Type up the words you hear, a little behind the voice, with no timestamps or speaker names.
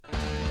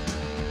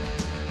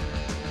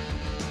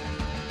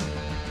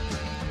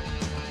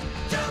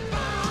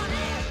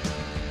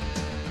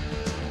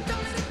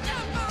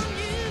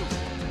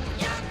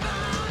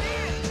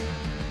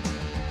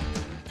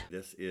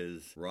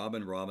is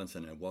Robin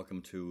Robinson, and welcome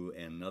to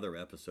another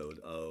episode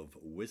of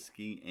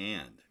Whiskey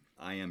And.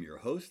 I am your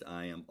host.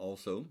 I am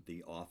also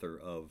the author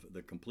of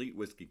The Complete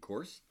Whiskey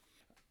Course,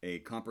 a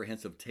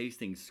comprehensive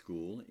tasting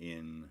school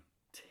in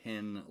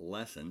 10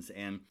 lessons.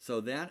 And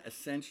so that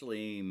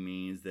essentially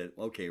means that,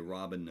 okay,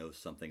 Robin knows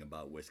something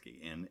about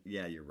whiskey. And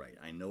yeah, you're right.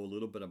 I know a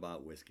little bit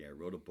about whiskey. I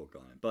wrote a book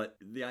on it. But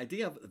the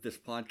idea of this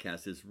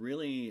podcast is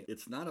really,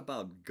 it's not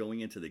about going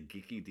into the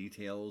geeky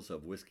details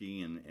of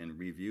whiskey and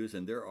reviews.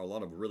 And there are a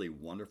lot of really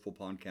wonderful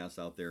podcasts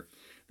out there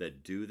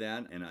that do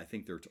that. And I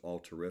think they're all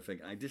terrific.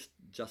 I just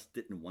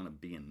didn't want to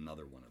be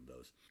another one of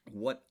those.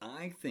 What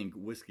I think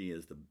whiskey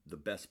is the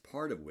best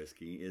part of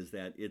whiskey is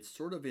that it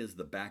sort of is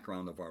the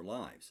background of our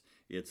lives.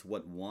 It's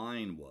what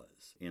wine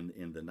was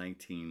in the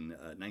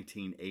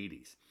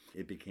 1980s.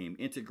 It became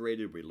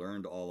integrated. We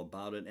learned all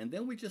about it. And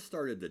then we just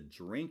started to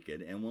drink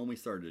it. And when we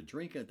started to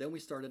drink it, then we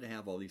started to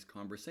have all these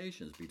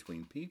conversations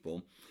between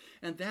people.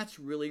 And that's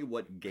really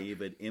what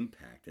gave it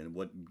impact and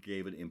what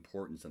gave it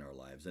importance in our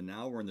lives. And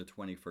now we're in the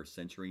 21st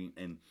century,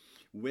 and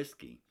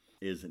whiskey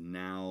is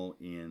now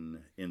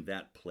in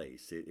that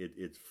place.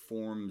 It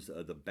forms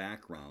the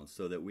background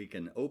so that we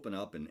can open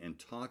up and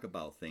talk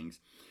about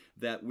things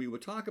that we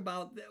would talk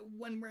about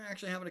when we're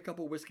actually having a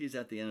couple whiskeys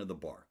at the end of the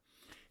bar.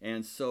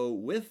 And so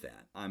with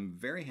that, I'm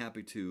very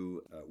happy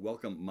to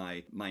welcome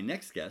my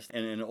next guest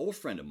and an old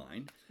friend of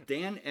mine,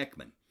 Dan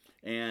Eckman.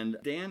 And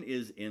Dan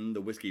is in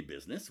the whiskey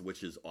business,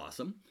 which is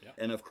awesome. Yep.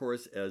 And of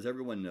course, as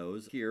everyone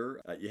knows, here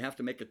you have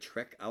to make a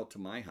trek out to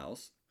my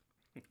house.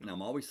 And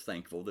I'm always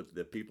thankful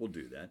that people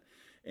do that.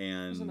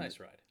 And it was a nice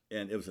ride.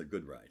 And it was a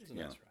good ride. It was a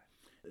nice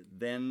ride.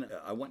 Then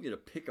I want you to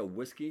pick a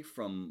whiskey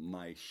from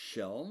my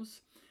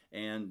shelves.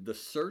 And the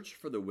search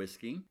for the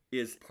whiskey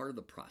is part of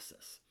the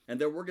process.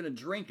 And then we're going to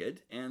drink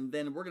it, and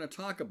then we're going to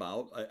talk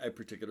about a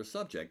particular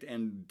subject.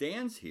 And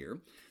Dan's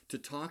here to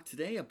talk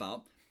today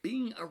about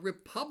being a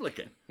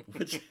Republican,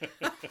 which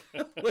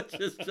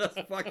is just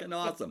fucking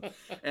awesome.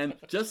 And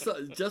just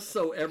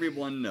so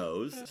everyone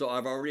knows, so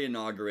I've already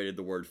inaugurated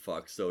the word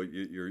fuck, so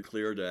you're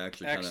clear to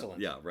actually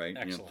Excellent. Yeah, right?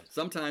 Excellent.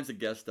 Sometimes a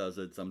guest does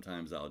it,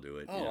 sometimes I'll do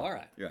it. Oh, all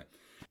right. Yeah.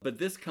 But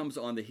this comes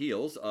on the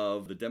heels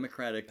of the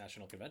Democratic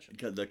National Convention.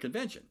 The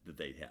convention that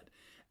they had.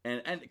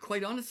 And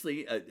quite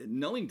honestly,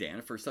 knowing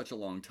Dan for such a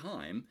long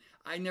time,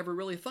 I never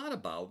really thought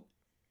about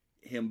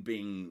him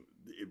being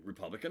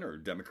Republican or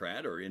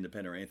Democrat or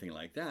independent or anything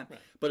like that. Right.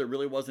 But it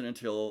really wasn't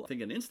until, I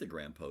think, an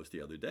Instagram post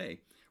the other day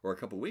or a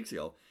couple of weeks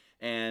ago.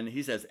 And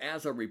he says,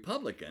 as a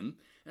Republican,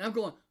 and I'm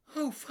going,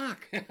 oh,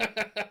 fuck.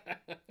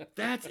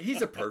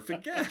 He's a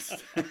perfect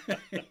guest.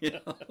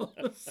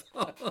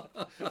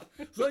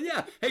 So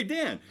yeah. Hey,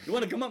 Dan, you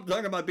want to come up and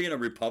talk about being a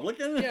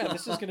Republican? Yeah,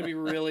 this is going to be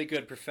really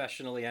good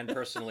professionally and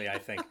personally, I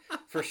think.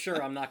 For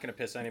sure, I'm not going to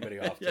piss anybody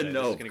off today. Yeah,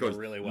 no, this is going to go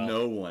really well.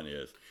 No one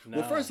is. No.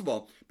 Well, first of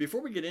all,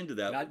 before we get into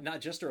that...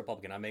 Not just a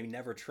Republican. I'm a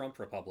never Trump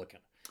Republican.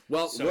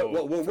 Well,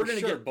 we're going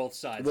to get both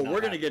sides. Well,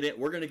 we're going to get in.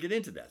 We're going to get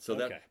into that. So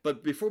okay.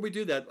 But before we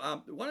do that,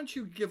 why don't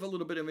you give a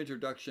little bit of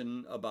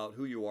introduction about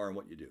who you are and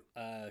what you do?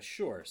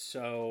 Sure.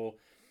 So,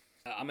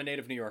 I'm a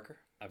native New Yorker.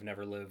 I've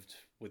never lived,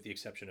 with the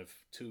exception of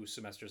 2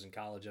 semesters in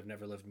college, I've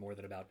never lived more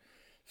than about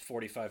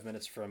 45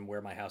 minutes from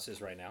where my house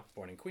is right now.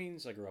 Born in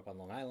Queens, I grew up on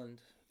Long Island,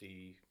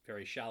 the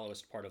very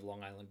shallowest part of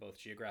Long Island, both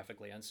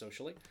geographically and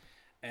socially.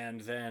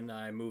 And then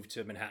I moved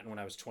to Manhattan when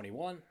I was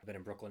 21. I've been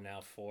in Brooklyn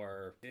now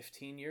for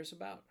 15 years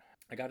about.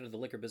 I got into the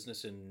liquor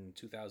business in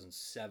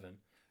 2007.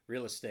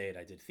 Real estate,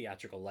 I did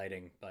theatrical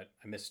lighting, but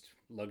I missed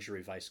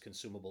luxury vice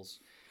consumables.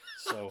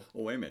 So,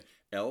 oh, wait a minute.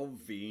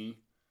 LVC.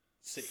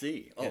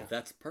 Oh, yeah.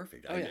 That's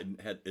perfect.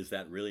 Is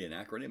that really an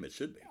acronym? It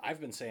should be.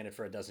 I've been saying it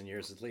for a dozen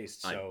years at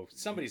least, so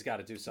somebody's got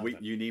to do something.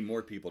 You need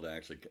more people to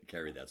actually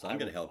carry that, so I'm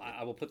going to help you.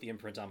 I will put the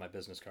imprint on my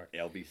business card.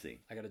 LVC.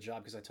 I got a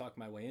job because I talked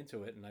my way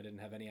into it, and I didn't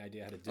have any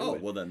idea how to do it. Oh,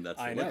 well then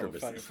that's the liquor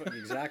business.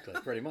 Exactly,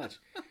 pretty much.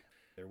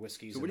 They're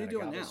whiskeys and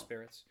agave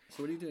spirits.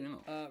 So what are you doing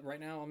now? Right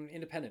now I'm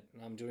independent.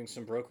 I'm doing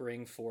some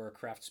brokering for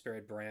craft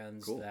spirit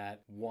brands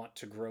that want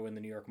to grow in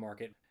the New York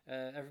market.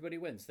 Everybody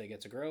wins. They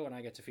get to grow, and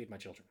I get to feed my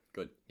children.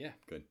 Good. Yeah.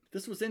 Good.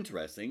 This was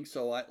interesting.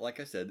 So,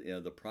 like I said,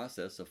 the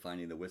process of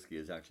finding the whiskey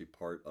is actually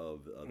part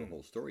of the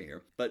whole story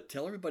here. But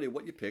tell everybody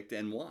what you picked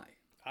and why.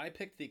 I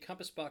picked the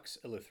Compass Box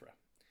Eleuthera,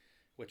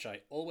 which I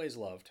always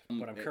loved,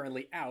 but I'm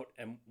currently out.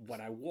 And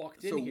when I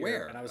walked in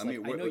here, and I was I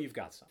know you've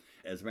got some.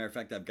 As a matter of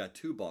fact, I've got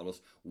 2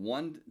 bottles.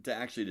 One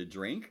to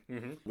drink,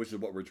 which is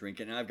what we're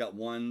drinking, and I've got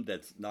one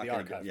that's not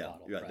going to be. Yeah,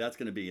 bottle, right. That's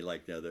going to be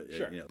like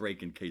the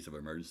break in case of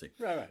emergency.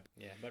 Right.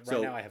 Yeah, but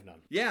right now I have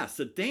none. Yeah.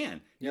 So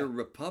Dan, you're a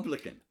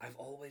Republican. I've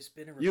always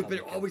been a Republican.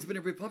 You've always been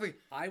a Republican.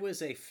 I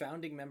was a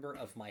founding member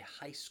of my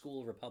high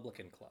school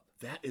Republican club.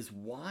 That is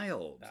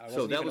wild.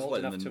 So that was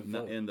what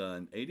in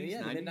the 80s,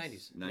 yeah,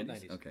 90s?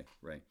 Mid-90s. Okay,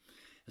 right.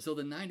 So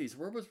the 90s,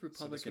 where was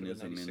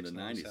Republicanism in the 90s?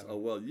 97. Oh,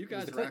 well, you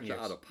guys were actually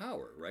out of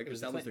power, right?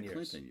 Because that was the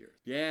Clinton years.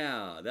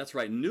 Yeah, that's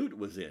right. Newt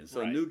was in.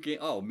 So right. Newt Gingrich.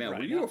 Oh, man,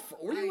 were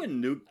you a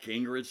Newt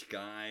Gingrich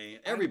guy?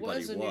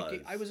 Everybody was.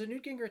 I was a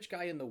Newt Gingrich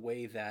guy in the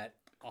way that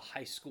a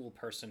high school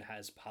person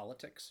has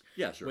politics.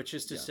 Yeah, sure. Which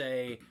is to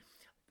say,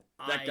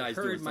 that guy's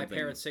doing heard my something.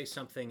 parents say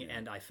something,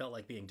 and I felt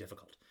like being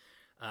difficult.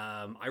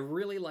 I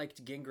really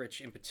liked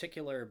Gingrich in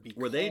particular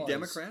because... Were they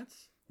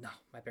Democrats? No,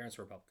 my parents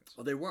were Republicans.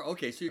 Oh, they were?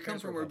 Okay, so you come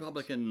from a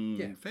Republican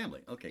Yeah.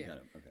 family. Okay, Yeah. got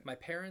it. Okay. My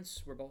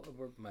parents were both...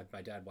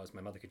 My dad was.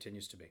 My mother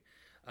continues to be.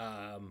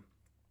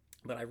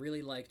 But I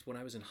really liked, when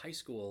I was in high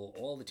school,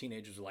 all the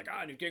teenagers were like,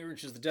 Newt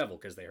Gingrich is the devil,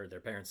 because they heard their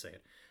parents say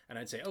it. And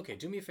I'd say, okay,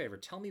 do me a favor.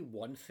 Tell me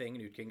one thing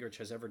Newt Gingrich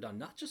has ever done.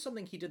 Not just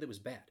something he did that was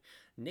bad.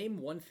 Name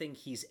one thing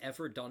he's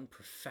ever done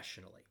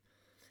professionally.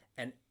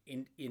 And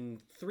in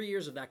 3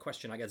 years of that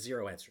question, I got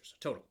 0 answers.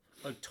 Total.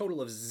 A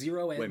total of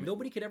 0 answers.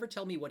 Nobody could ever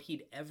tell me what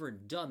he'd ever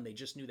done. They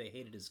just knew they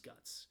hated his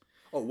guts.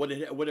 Oh,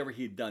 whatever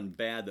he'd done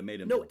bad that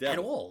made him No, the devil. at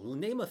all.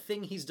 Name a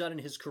thing he's done in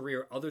his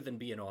career other than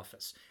be in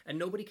office. And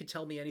nobody could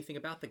tell me anything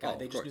about the guy. Oh,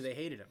 They of just knew course.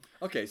 they hated him.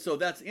 Okay, so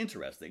that's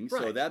interesting. So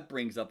Right. that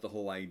brings up the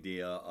whole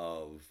idea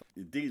of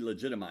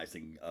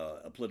delegitimizing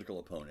a political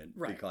opponent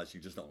Right. because you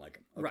just don't like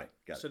him. Okay, Right.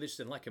 got So it. they just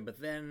didn't like him. But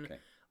then Okay.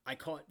 I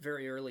caught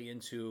very early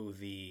into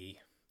the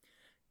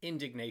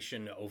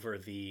indignation over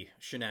the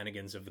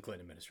shenanigans of the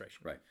Clinton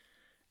administration. Right.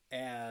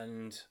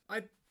 And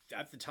I,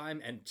 at the time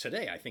and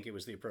today, I think it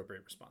was the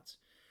appropriate response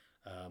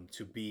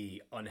to be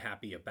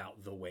unhappy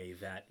about the way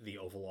that the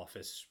Oval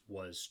Office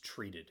was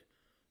treated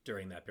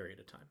during that period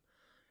of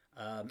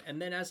time.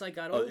 And then as I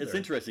got older, It's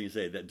interesting you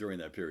say that during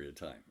that period of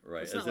time,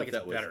 right? it's not like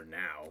it's better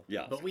now.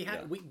 Yeah, But we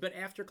had yeah. but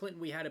after Clinton,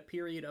 we had a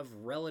period of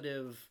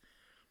relative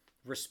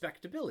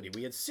respectability.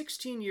 We had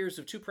 16 years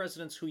of 2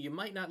 presidents who you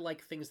might not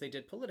like things they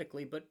did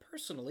politically, but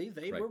personally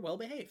they Right. were well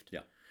behaved.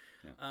 Yeah.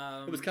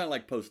 Yeah. It was kind of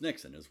like post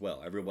Nixon as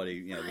well.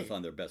 Everybody, was Right.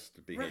 on their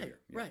best behavior.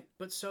 Yeah. Right.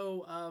 But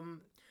so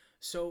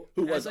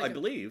Who as was, I got-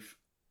 believe,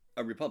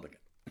 a Republican.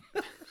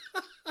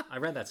 I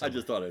read that I somewhere.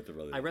 just thought I'd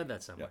throw that. I read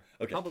that somewhere.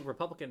 Yeah. Okay.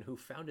 Republican who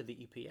founded the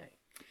EPA.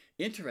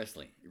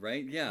 Interesting,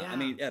 right? Yeah. Yeah. I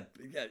mean,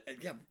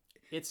 yeah.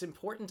 It's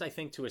important, I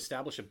think, to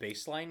establish a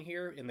baseline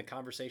here in the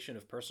conversation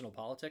of personal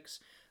politics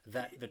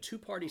that the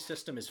 2-party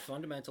system is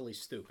fundamentally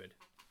stupid.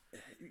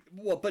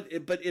 Well, but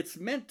it's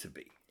meant to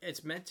be.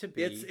 It's meant to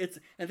be. It's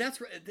and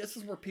this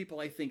is where people,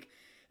 I think,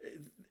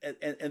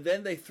 and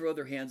then they throw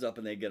their hands up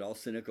and they get all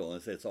cynical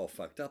and say it's all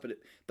fucked up.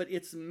 But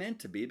it's meant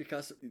to be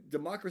because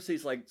democracy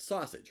is like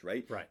sausage,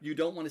 right? Right. You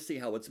don't want to see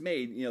how it's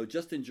made.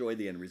 Just enjoy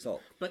the end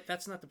result. But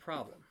that's not the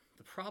problem.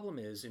 The problem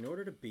is, in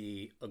order to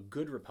be a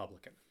good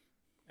Republican,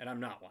 and I'm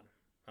not one,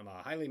 I'm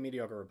a highly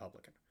mediocre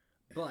Republican,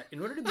 but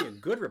in order to be a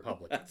good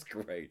Republican, That's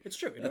great. it's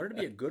true. In order to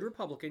be a good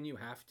Republican, you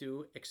have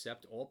to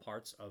accept all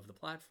parts of the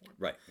platform.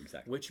 Right.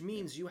 Exactly. Which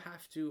means you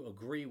have to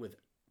agree with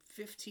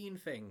 15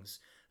 things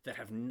that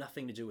have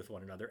nothing to do with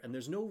one another. And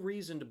there's no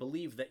reason to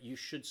believe that you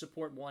should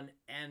support one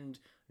and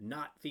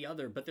not the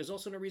other. But there's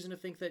also no reason to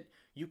think that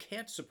you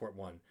can't support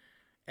one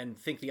and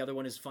think the other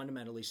one is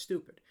fundamentally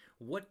stupid.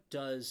 What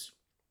does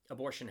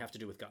abortion have to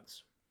do with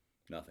guns?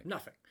 Nothing.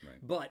 Nothing. Right.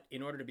 But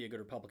in order to be a good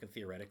Republican,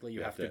 theoretically,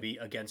 you have to be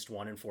against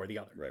one and for the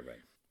other. Right.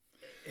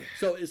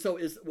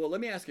 Well, let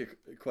me ask you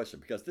a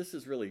question, because this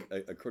is really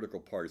a critical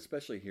part,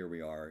 especially here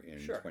we are in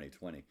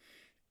 2020.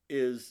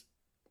 Is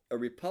a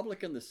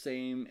Republican the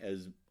same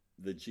as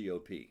the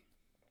GOP?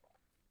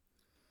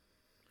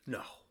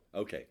 No.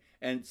 Okay.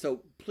 And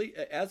so, please,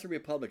 as a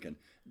Republican,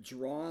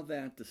 draw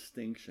that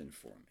distinction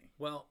for me.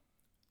 Well,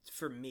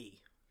 for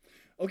me.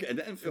 Okay, and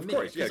of me,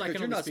 course, yeah, 'cause I because can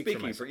you're only not speak for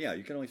speaking myself.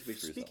 you can only speak for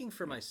yourself. Speaking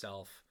for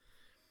myself,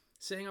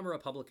 saying I'm a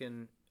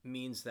Republican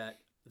means that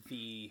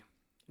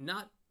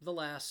not the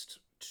last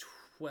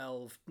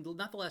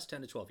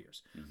 10 to 12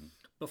 years,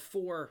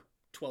 before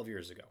 12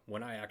 years ago,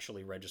 when I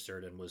actually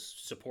registered and was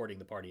supporting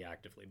the party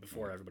actively,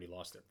 before everybody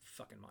lost their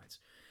fucking minds,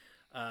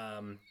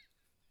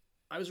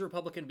 I was a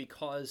Republican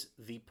because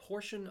the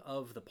portion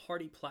of the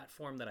party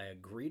platform that I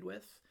agreed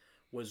with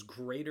was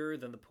greater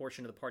than the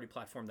portion of the party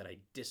platform that I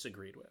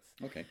disagreed with.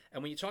 Okay.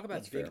 And when you talk about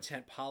That's big fair.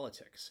 tent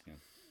politics,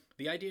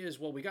 the idea is,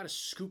 well, we got to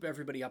scoop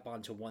everybody up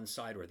onto one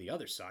side or the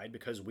other side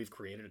because we've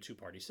created a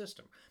 2-party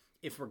system.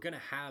 If we're going to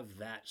have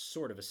that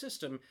sort of a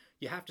system,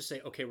 you have to say,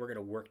 okay, we're going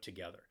to work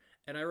together.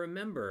 And I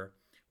remember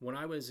when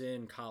I was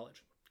in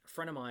college, a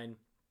friend of mine,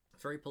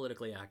 very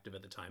politically active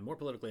at the time, more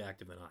politically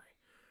active than I.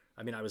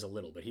 I mean, I was a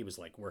little, but he was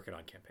like working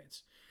on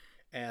campaigns.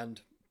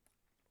 And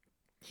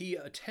he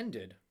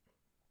attended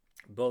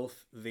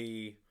both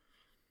the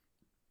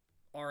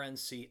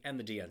RNC and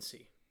the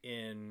DNC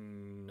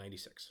in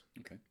 96.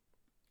 Okay.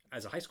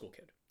 As a high school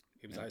kid.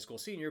 He was a high school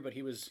senior, but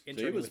he was So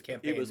interning with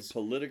campaigns. he was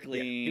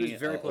politically he was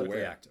very politically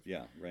aware. active.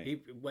 Yeah, right.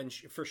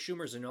 For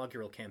Schumer's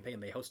inaugural campaign,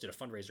 they hosted a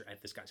fundraiser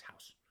at this guy's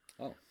house.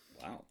 Oh,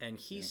 wow. And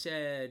he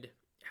said,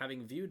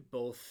 having viewed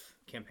both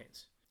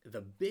campaigns,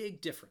 the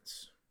big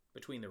difference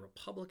between the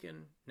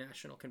Republican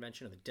National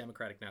Convention and the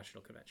Democratic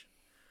National Convention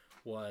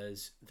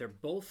was they're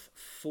both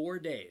 4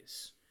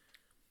 days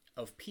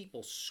of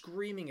people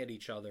screaming at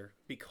each other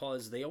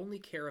because they only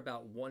care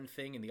about one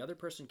thing and the other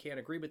person can't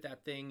agree with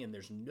that thing and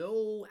there's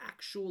no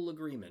actual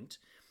agreement.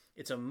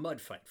 It's a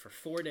mud fight for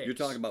 4 days. You're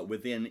talking about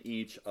within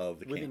each of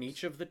the Within camps.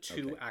 each of the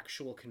two Okay.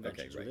 actual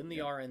conventions. Okay, right, Within the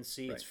yeah.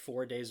 RNC, it's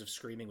 4 days of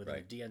screaming. Within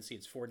Right. the DNC,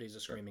 it's 4 days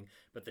of screaming.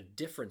 But the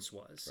difference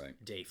was Right.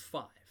 day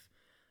 5.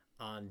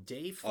 on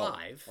day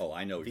 5,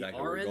 I know the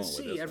exactly where we're going with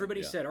RNC, this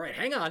everybody one. Yeah. said, all right,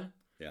 hang on.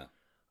 Yeah.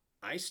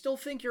 I still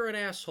think you're an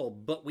asshole,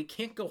 but we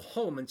can't go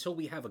home until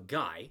we have a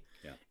guy.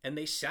 Yeah. And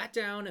they sat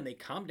down and they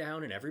calmed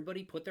down and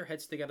everybody put their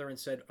heads together and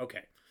said,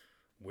 okay,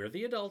 we're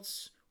the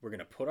adults. We're going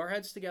to put our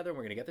heads together and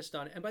we're going to get this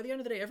done. And by the end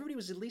of the day, everybody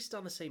was at least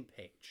on the same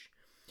page.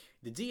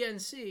 The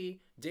DNC,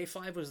 day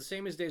 5 was the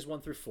same as days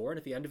 1 through 4. And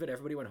at the end of it,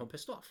 everybody went home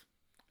pissed off.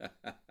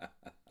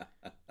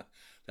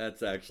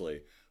 That's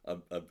actually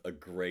a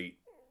great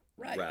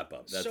wrap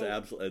up. That's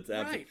absolutely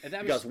right.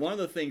 Because one of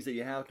the things that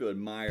you have to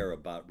admire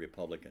about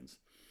Republicans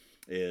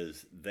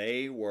is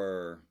they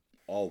were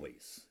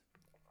always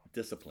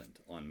disciplined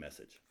on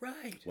message.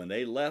 Right. When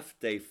they left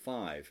day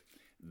 5,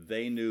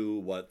 they knew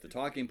what the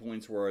talking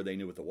points were. They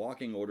knew what the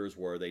walking orders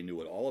were. They knew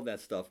what all of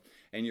that stuff.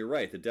 And you're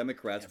right. The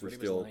Democrats were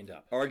still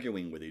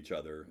arguing with each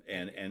other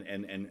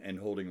and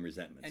holding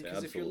resentments. And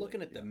because if you're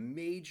looking at the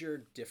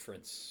major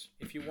difference,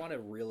 if you want to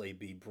really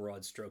be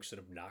broad strokes and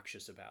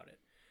obnoxious about it.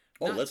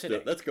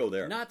 Let's go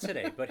there. Not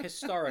today, but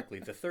historically,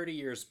 the 30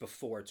 years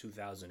before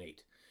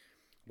 2008,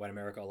 when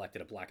America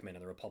elected a black man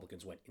and the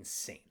Republicans went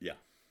insane. Yeah.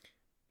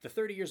 The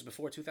 30 years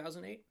before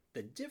 2008,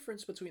 the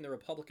difference between the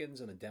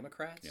Republicans and the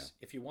Democrats,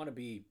 if you want to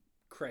be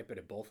criped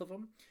at both of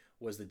them,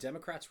 was the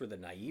Democrats were the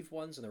naive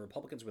ones and the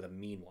Republicans were the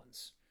mean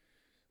ones.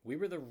 We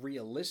were the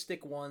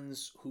realistic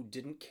ones who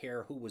didn't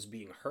care who was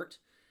being hurt,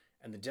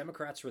 and the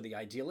Democrats were the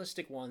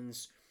idealistic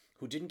ones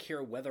who didn't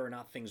care whether or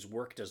not things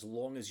worked as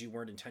long as you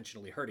weren't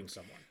intentionally hurting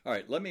someone. All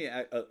right, let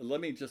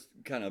me just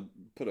kind of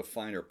put a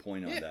finer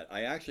point on that.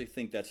 I actually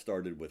think that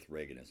started with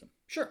Reaganism.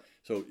 Sure.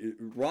 So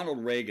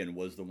Ronald Reagan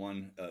was the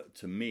one,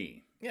 to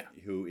me,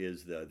 who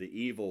is the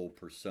evil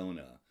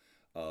persona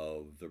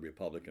of the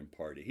Republican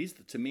Party.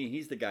 To me,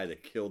 he's the guy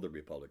that killed the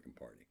Republican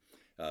Party.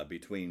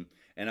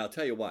 And I'll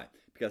tell you why.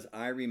 Because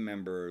I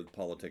remember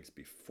politics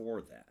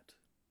before that,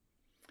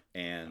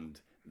 and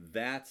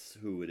that's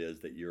who it is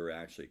that you're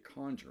actually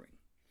conjuring.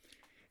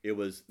 There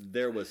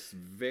was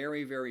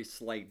very, very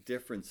slight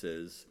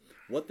differences.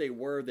 What there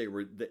were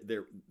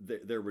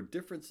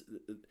differences.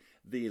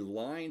 The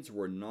lines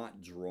were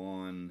not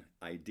drawn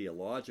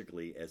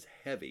ideologically as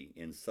heavy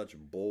in such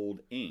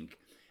bold ink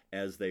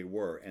as they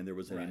were, and there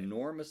was an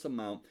enormous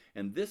amount.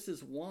 And this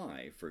is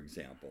why, for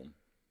example,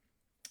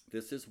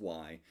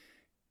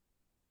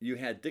 you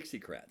had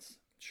Dixiecrats.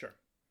 Sure.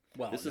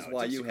 Well, this is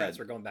why you had.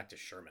 We're going back to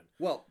Sherman.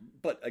 Well,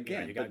 but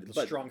again, you got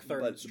Strom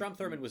Thurmond. Strom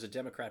Thurmond was a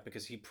Democrat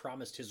because he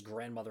promised his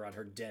grandmother on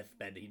her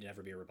deathbed he'd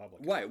never be a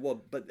Republican. Right.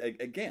 Well, but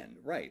again,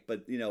 right.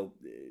 But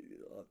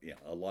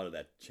a lot of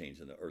that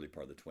changed in the early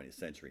part of the 20th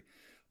century.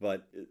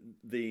 But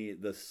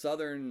the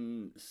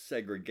Southern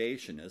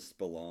segregationists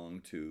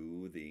belonged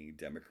to the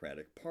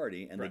Democratic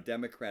Party, and the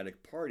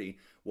Democratic Party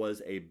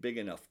was a big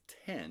enough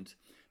tent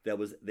that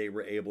they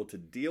were able to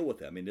deal with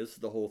them. I mean, this is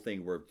the whole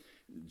thing where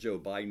Joe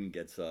Biden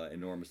gets a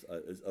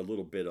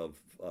little bit of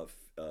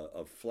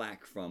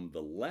flack from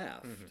the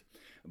left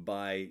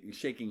by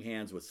shaking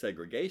hands with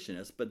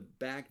segregationists. But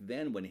back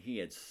then, when he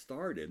had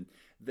started,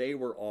 they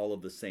were all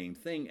of the same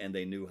thing, and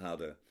they knew how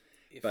to.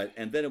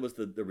 And then it was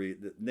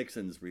the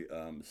Nixon's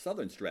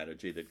Southern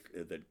strategy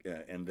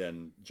and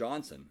then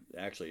Johnson.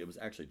 Actually, it was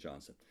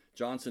Johnson.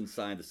 Johnson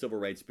signed the Civil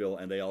Rights Bill,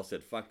 and they all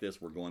said, "Fuck this,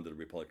 we're going to the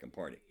Republican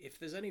Party." If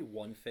there's any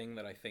one thing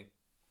that I think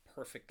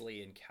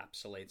perfectly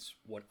encapsulates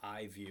what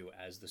I view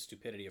as the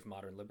stupidity of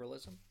modern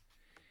liberalism,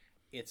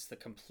 it's the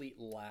complete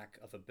lack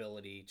of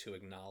ability to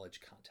acknowledge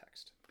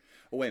context.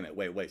 Oh, wait a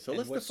minute. So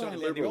let's define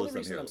liberalism here. The only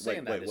reason I'm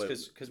saying that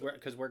is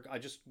because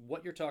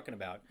what you're talking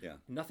about. Yeah.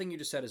 Nothing you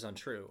just said is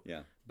untrue.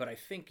 Yeah. But I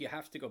think you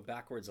have to go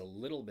backwards a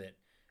little bit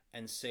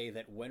and say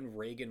that when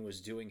Reagan was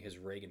doing his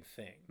Reagan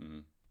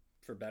thing,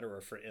 for better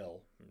or for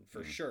ill,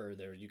 for sure,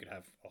 you could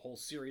have a whole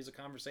series of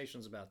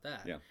conversations about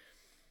that. Yeah.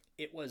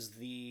 It was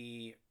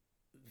the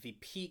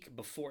peak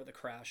before the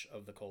crash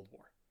of the Cold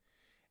War,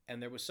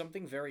 and there was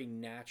something very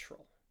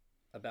natural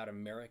about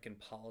American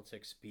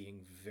politics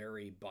being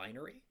very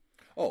binary.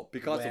 Oh,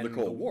 because of the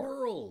Cold War. The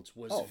world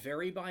was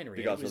very binary.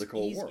 Because of the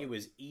Cold War. It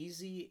was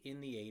easy in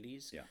the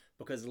 80s Yeah.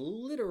 because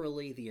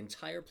literally the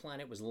entire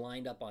planet was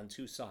lined up on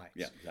two sides.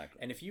 Yeah,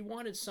 exactly. And if you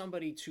wanted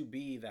somebody to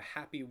be the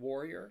happy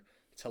warrior,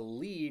 to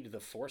lead the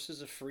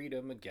forces of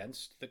freedom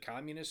against the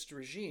communist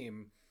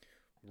regime,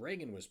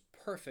 Reagan was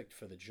perfect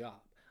for the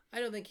job. I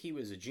don't think he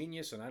was a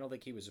genius, and I don't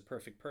think he was a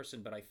perfect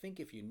person, but I think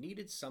if you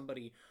needed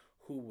somebody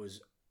who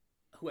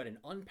had an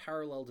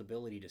unparalleled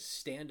ability to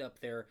stand up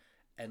there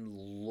and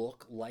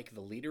look like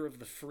the leader of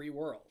the free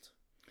world.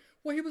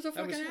 Well, he was a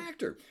fucking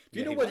actor. Do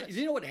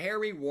you know what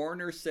Harry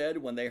Warner said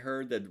when they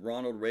heard that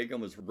Ronald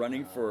Reagan was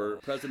running for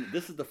president?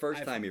 This is the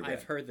first time he read.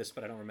 I've heard this,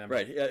 but I don't remember.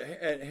 Right.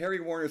 And Harry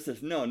Warner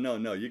says, no,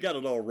 you got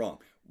it all wrong.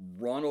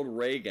 Ronald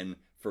Reagan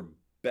for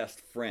best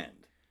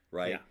friend,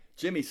 right? Yeah.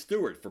 Jimmy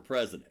Stewart for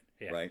president,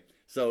 right?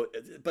 So,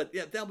 but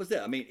yeah, that was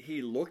it. I mean,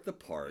 he looked the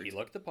part. He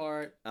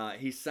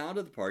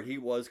sounded the part. He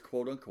was,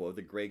 quote unquote,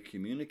 the great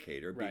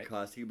communicator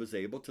because he was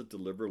able to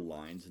deliver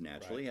lines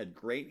naturally.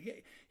 Right.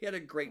 He had a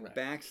great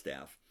back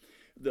staff.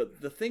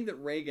 The thing that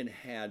Reagan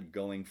had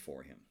going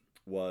for him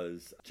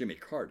was Jimmy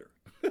Carter.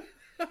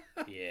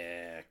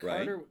 Yeah,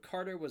 Right?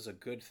 Carter was a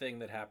good thing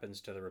that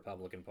happens to the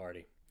Republican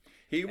Party.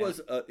 He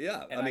was,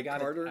 yeah. And I mean,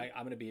 Carter.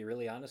 I'm going to be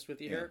really honest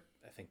with you here.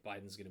 I think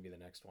Biden's going to be the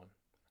next one.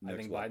 I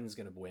think what? Biden's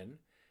going to win,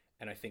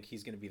 and I think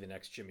he's going to be the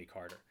next Jimmy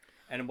Carter.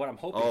 And what I'm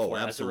hoping Oh, for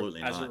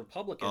absolutely as a not.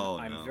 Republican, Oh,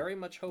 I'm no. very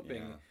much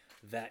hoping Yeah.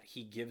 that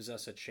he gives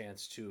us a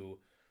chance to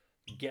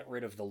get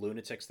rid of the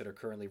lunatics that are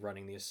currently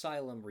running the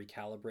asylum,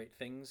 recalibrate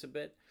things a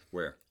bit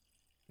Where?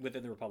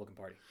 within the Republican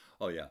Party.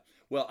 Oh yeah.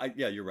 Well,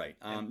 yeah, you're right.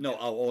 No.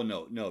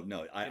 No.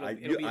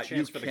 It'll be a chance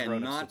you for the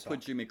grown-ups cannot to put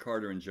talk. Jimmy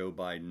Carter and Joe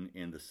Biden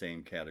in the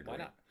same category.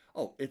 Why not?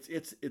 Oh,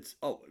 it's.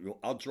 Oh,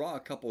 I'll draw a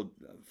couple.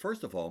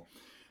 First of all,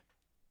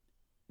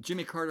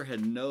 Jimmy Carter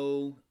had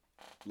no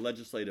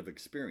legislative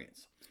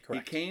experience.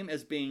 Correct. He came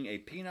as being a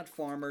peanut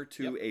farmer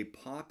to Yep. a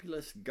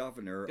populist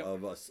governor Yep.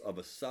 of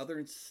a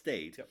southern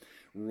state, Yep.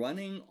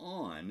 running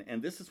on,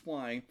 and this is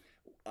why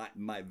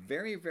my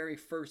very, very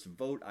first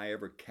vote I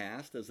ever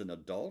cast as an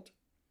adult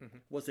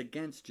was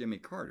against Jimmy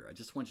Carter. I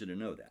just want you to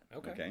know that.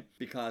 Okay.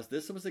 Because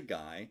this was a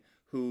guy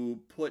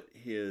who put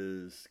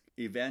his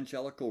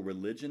evangelical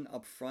religion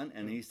up front,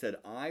 and he said,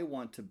 I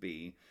want to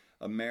be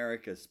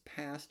America's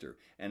pastor.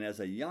 And as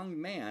a young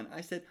man, I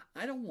said,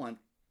 I don't want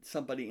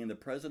somebody in the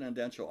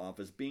presidential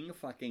office being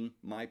fucking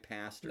my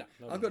pastor.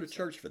 No, I'll go to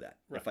church for that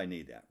if I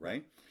need that,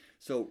 right?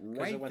 So Because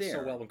right it went there.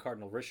 so well when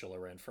Cardinal Richelieu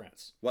ran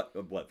France. What?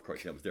 Of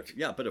course, that was different.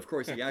 Yeah, but of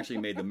course, he actually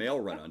made the mail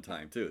run on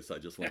time too. So I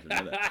just wanted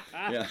to know that.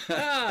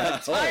 Yeah.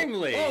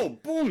 Timely. Oh,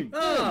 boom, boom!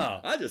 Oh.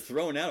 I just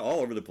thrown out all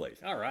over the place.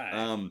 All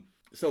right.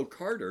 So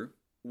Carter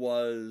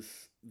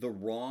was the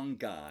wrong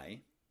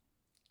guy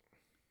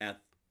at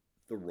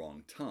the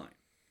wrong time,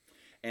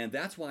 and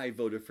that's why I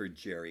voted for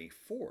Jerry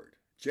Ford.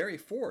 Jerry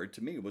Ford,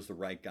 to me, was the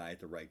right guy at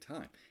the right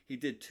time. He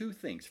did two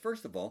things.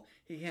 First of all,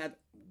 he had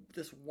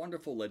this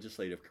wonderful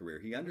legislative career.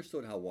 He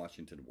understood how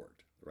Washington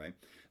worked, right?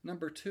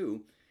 Number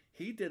two,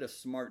 he did a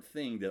smart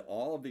thing that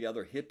all of the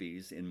other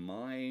hippies in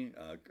my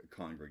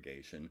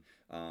congregation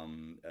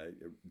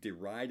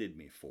derided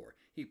me for.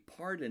 He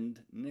pardoned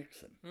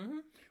Nixon,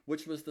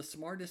 which was the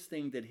smartest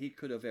thing that he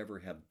could have ever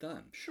have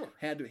done. Sure.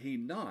 Had he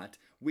not,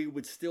 we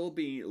would still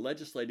be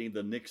legislating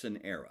the Nixon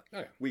era. Oh,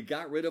 yeah. We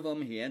got rid of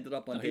him. He ended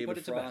up on No, he put David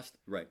it to bed. Frost.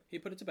 Right. He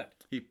put it to bed.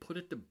 He put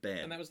it to bed.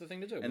 And that was the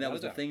thing to do. And that without was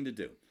a the doubt. thing to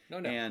do.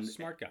 No,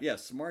 smart guy. Yeah,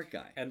 smart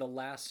guy. And the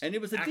last And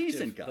it was a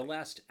decent guy. The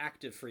last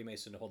active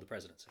Freemason to hold the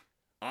presidency.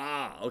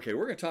 Okay,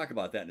 we're going to talk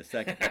about that in a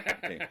second.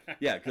 Okay.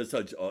 Yeah, because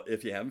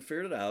if you haven't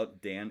figured it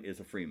out, Dan is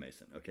a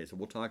Freemason. Okay, so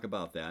we'll talk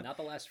about that. Not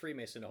the last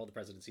Freemason to hold the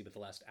presidency, but the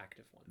last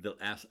active one. The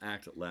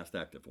last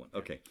active one.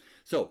 Okay,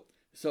 so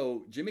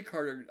Jimmy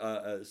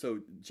Carter, so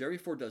Jerry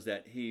Ford does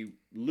that. He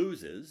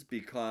loses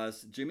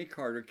because Jimmy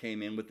Carter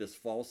came in with this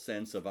false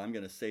sense of I'm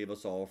going to save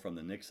us all from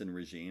the Nixon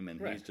regime, and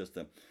Right. he's just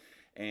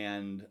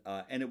and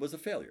it was a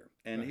failure.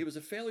 And he was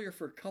a failure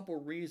for a couple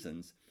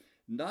reasons,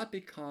 not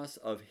because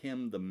of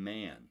him, the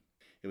man.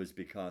 It was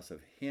because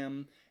of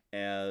him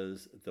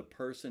as the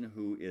person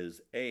who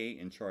is A,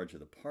 in charge of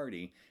the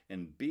party,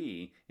 and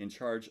B, in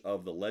charge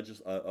of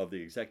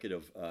the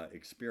executive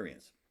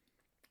experience.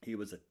 He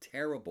was a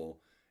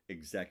terrible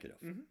executive.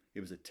 He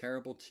was a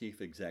terrible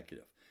chief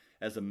executive.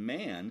 As a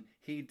man,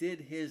 he did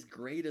his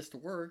greatest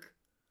work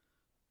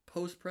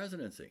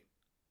post-presidency.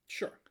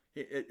 Sure.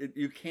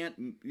 You can't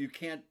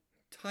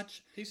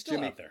touch. He's still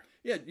Jimmy. out there.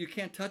 Yeah, you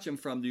can't touch him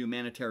from the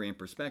humanitarian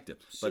perspective,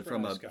 but Super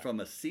nice guy.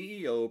 from a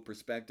CEO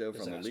perspective,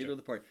 from a Disaster. leader of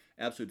the party,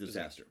 absolute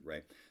disaster,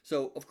 right?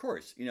 So of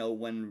course,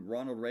 when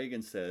Ronald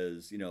Reagan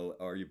says,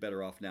 are you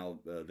better off now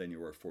than you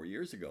were 4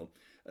 years ago?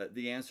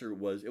 The answer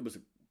was it was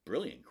a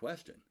brilliant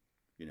question,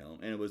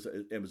 and it was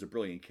a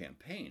brilliant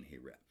campaign he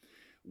ran.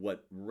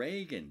 What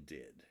Reagan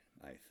did,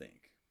 I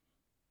think,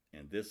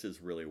 and this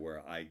is really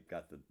where I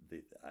got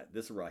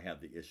this is where I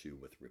have the issue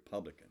with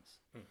Republicans.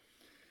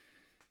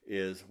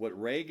 Is what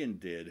Reagan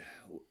did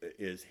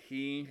is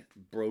he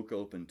broke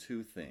open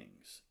two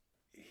things.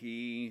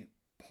 He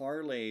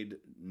parlayed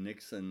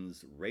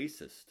Nixon's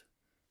racist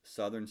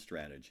Southern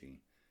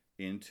strategy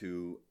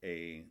into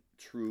a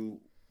true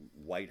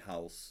White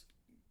House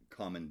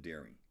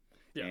commandeering.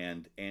 Yeah.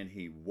 And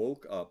he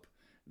woke up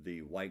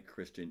the white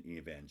Christian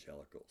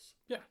evangelicals.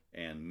 Yeah.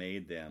 And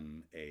made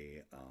them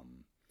a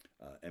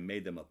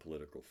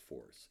political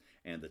force.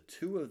 And the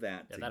two of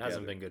that Yeah, together, that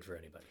hasn't been good for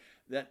anybody.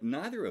 that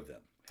neither of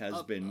them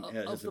has been of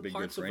good the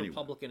parts for of anyone.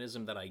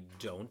 republicanism that I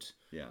don't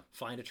Yeah.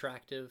 find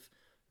attractive,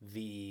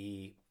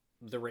 the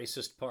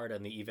racist part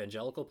and the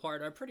evangelical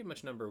part are pretty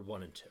much number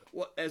 1 and 2.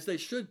 Well, as they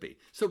should be.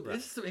 So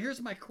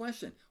here's my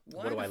question: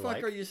 why What do the I fuck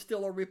like? are you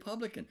still a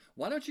Republican?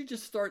 Why don't you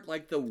just start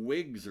like the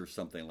Whigs or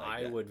something like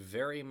I that? would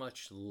very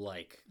much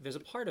like. There's a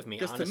part of me,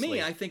 Because to honestly.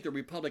 me, I think the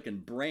Republican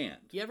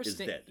brand you ever is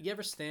dead. you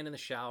ever stand in the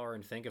shower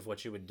and think of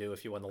what you would do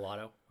if you won the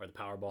lotto or the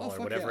Powerball or fuck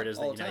whatever yeah, it is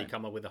all that the you time.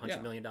 come up with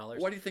 $100 million?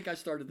 Why do you think I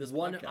started this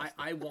One, podcast?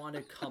 I want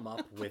to come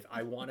up with.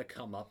 I want to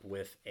come up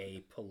with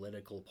a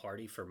political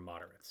party for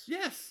moderates.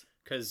 Yes.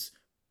 Because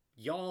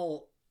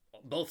y'all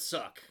both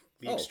suck.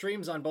 The Oh.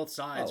 extremes on both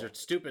sides Oh. are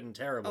stupid and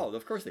terrible. Oh,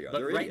 of course they are. But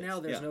They're right idiots. now,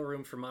 there's Yeah. no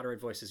room for moderate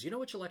voices. You know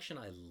which election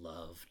I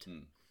loved?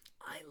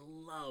 I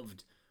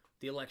loved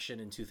the election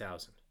in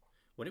 2000.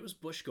 when it was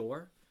Bush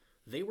Gore,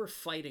 they were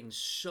fighting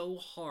so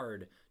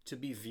hard to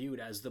be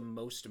viewed as the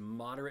most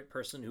moderate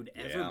person who'd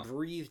ever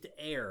breathed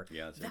air.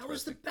 Yeah, that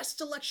was the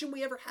best election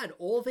we ever had.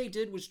 All they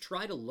did was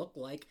try to look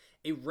like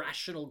a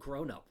rational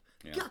grown-up.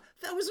 Yeah. God,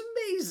 that was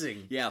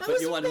amazing. Yeah, that but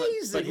was you want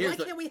amazing. Why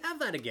can't we have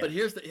that again? But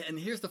here's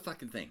the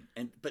fucking thing.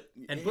 And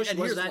Bush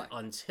was that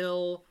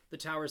until the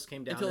towers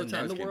came down, and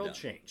then the world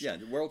changed. Yeah,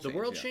 the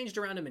world changed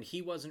around him, and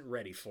he wasn't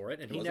ready for it,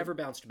 and he never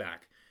bounced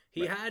back.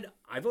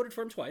 I voted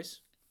for him twice.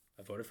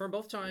 I voted for him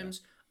both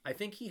times. Yeah. I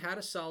think he had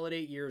a solid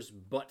 8 years,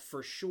 but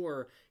for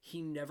sure,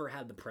 he never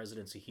had the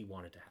presidency he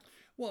wanted to have.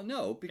 Well,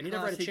 no,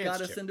 because he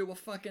got us into a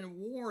fucking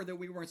war that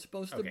we weren't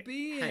supposed to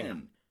be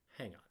in.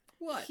 Hang on.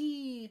 What?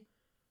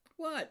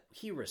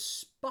 He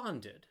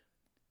responded.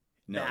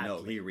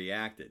 No, he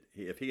reacted.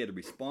 If he had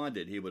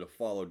responded, he would have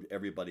followed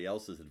everybody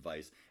else's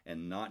advice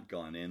and not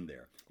gone in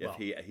there. If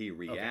he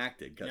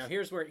reacted. Okay. Now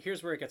here's where it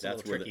gets a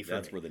little tricky for me.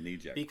 That's where the knee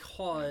jerk.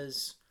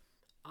 Because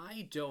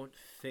I don't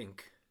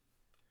think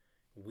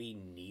we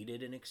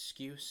needed an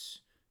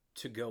excuse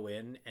to go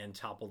in and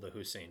topple the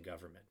Hussein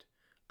government.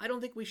 I don't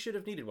think we should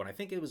have needed one. I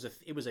think it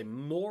was a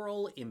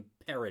moral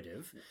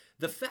imperative.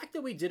 The fact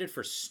that we did it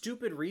for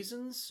stupid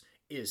reasons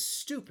is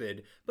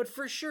stupid, but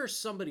for sure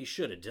somebody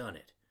should have done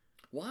it.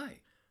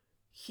 Why?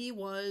 He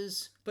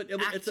was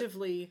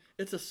actively...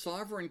 It's a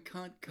sovereign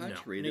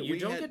country. No, you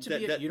don't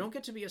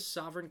get to be a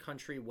sovereign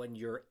country when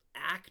you're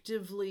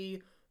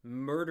actively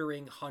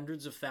murdering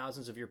hundreds of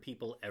thousands of your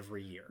people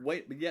every year.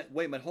 Wait,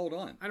 but hold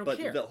on. I don't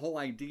care. The whole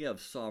idea of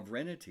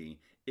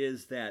sovereignty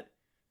is that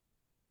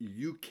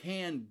you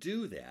can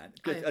do that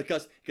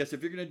because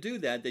if you're going to do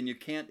that, then you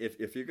can't.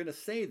 If you're going to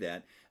say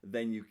that,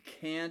 then you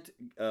can't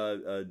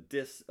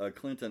diss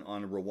Clinton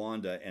on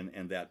Rwanda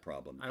and that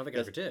problem. I don't think I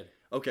ever did.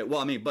 Okay, well,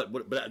 I mean, but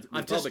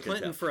I've dissed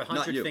Clinton for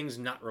 100 things,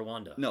 not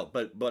Rwanda. No,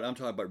 but I'm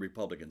talking about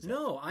Republicans.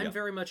 No, I'm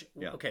very much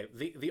okay.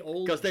 The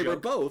old because they were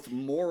both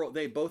moral.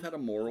 They both had a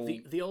moral.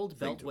 The old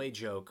Beltway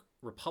joke.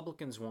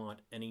 Republicans want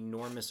an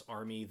enormous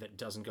army that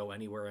doesn't go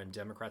anywhere, and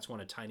Democrats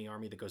want a tiny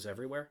army that goes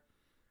everywhere.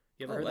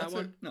 You ever heard that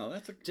one?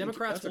 That's a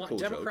Democrats cool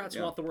Democrats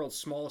joke. want the world's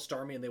smallest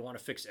army and they want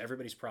to fix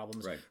everybody's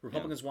problems. Right.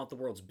 Republicans want the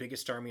world's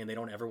biggest army and they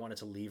don't ever want it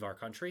to leave our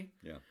country.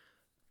 Yeah.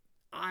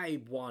 I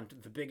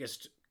want the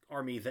biggest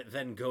army that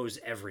then goes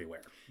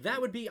everywhere.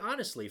 That would be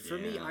honestly for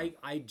me.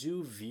 I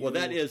do view. Well,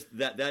 that is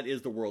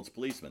the world's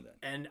policeman then.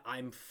 And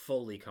I'm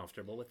fully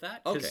comfortable with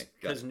that.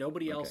 Because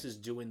nobody else is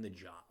doing the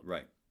job.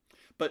 Right.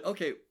 But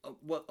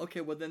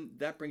well then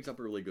that brings up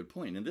a really good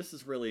point, and this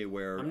is really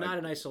where I'm not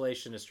an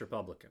isolationist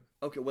Republican.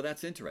 Okay, well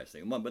that's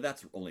interesting. Well, but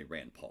that's only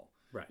Rand Paul,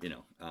 right? You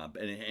know,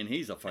 and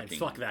he's a fucking and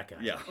fuck that guy.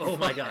 Yeah. Oh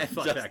my god,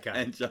 fuck that guy.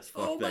 And just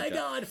fuck that guy.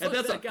 Oh my god, fuck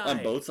that guy.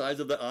 On both sides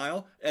of the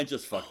aisle, and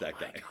just fuck that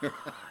guy.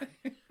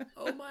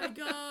 Oh my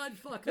god,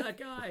 fuck that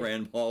guy.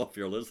 Rand Paul, if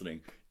you're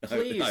listening,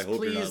 please, I hope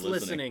please you're not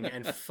listening.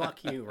 and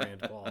fuck you,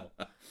 Rand Paul.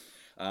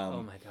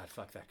 Oh my god,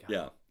 fuck that guy.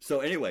 Yeah.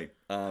 So anyway,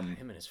 him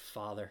and his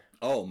father.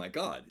 Oh my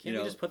god. Can't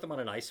we just put them on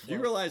an ice floor? Do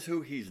you realize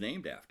who he's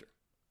named after?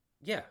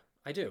 Yeah,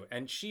 I do.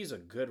 And she's a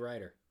good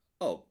writer.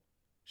 Oh.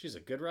 She's a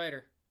good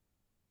writer.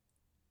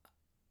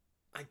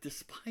 I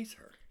despise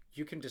her.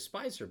 You can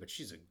despise her, but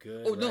she's a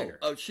good writer.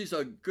 Oh, no. She's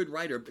a good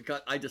writer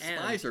because I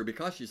despise her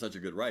because she's such a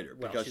good writer.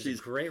 Well, because she's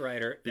a great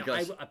writer.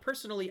 Because I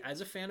personally, as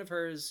a fan of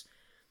hers,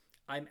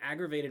 I'm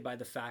aggravated by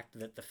the fact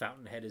that The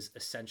Fountainhead is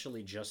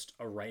essentially just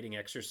a writing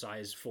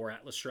exercise for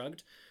Atlas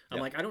Shrugged. I'm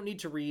like, I don't need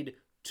to read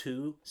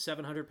two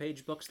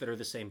 700-page books that are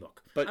the same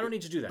book. But I don't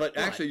need to do that. But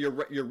actually,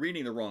 you're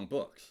reading the wrong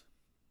books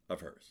of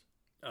hers.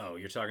 Oh,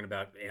 you're talking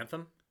about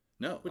Anthem?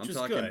 No, which is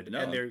good. No,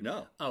 and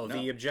no. Oh, no.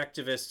 The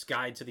Objectivist's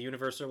Guide to the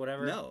Universe or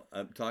whatever? No,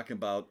 I'm talking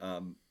about...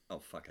 oh,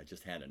 fuck, I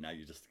just had it. Now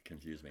you just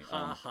confused me.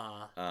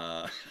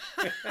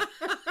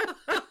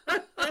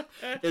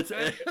 It's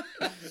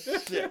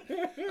shit.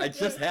 I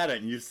just had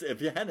it, and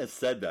if you hadn't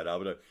said that, I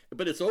would have.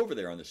 But it's over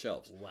there on the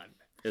shelves. What?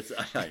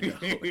 I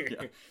know.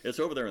 Yeah. It's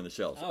over there on the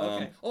shelves. Oh,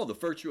 okay. The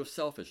Virtue of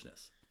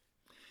Selfishness.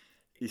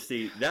 You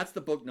see, that's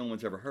the book no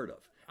one's ever heard of.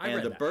 I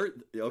read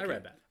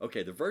that.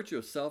 Okay, The Virtue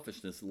of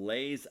Selfishness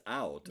lays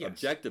out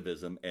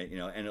objectivism,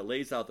 and it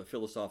lays out the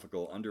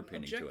philosophical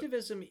underpinning to it.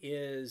 Objectivism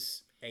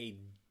is a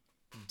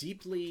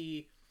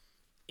deeply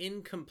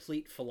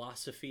incomplete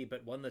philosophy,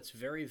 but one that's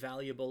very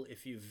valuable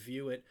if you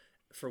view it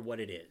for what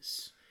it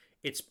is.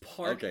 It's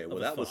part Okay, well,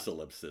 of that was thought.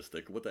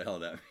 solipsistic. What the hell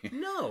did that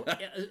mean? No,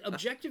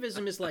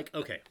 objectivism is like,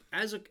 okay,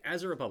 as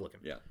a Republican,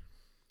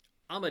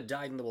 I'm a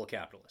dyed-in-the-wool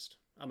capitalist.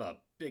 I'm a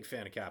big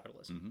fan of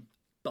capitalism. Mm-hmm.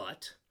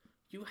 But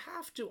you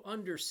have to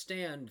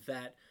understand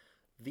that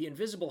the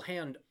invisible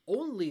hand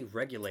only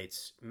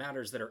regulates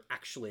matters that are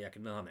actually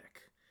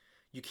economic.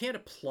 You can't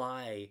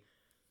apply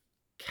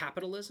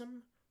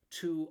capitalism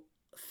to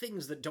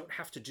things that don't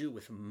have to do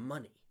with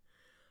money.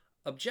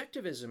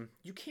 Objectivism,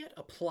 you can't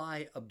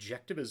apply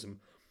objectivism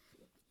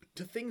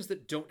to things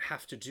that don't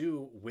have to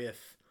do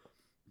with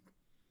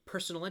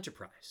personal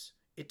enterprise.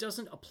 It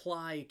doesn't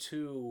apply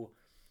to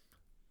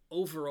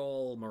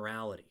overall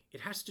morality.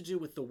 It has to do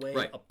with the way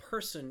a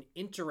person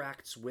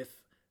interacts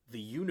with the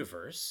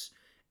universe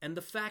and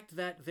the fact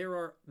that there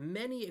are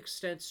many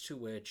extents to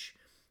which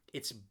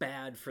it's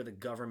bad for the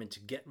government to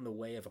get in the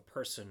way of a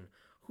person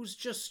who's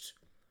just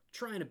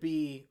trying to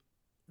be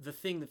the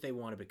thing that they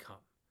want to become.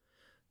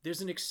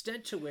 There's an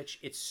extent to which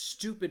it's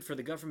stupid for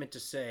the government to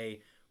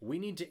say, we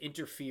need to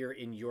interfere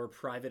in your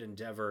private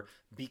endeavor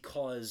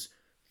because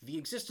the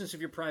existence of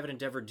your private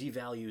endeavor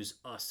devalues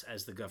us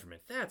as the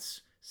government.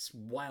 That's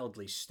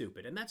wildly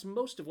stupid. And that's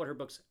most of what her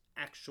books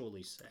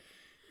actually say.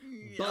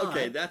 But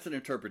okay, that's an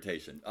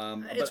interpretation.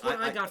 It's what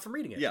I got from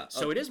reading it. Yeah,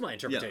 so it is my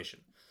interpretation.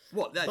 Yeah.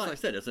 Well, that's what I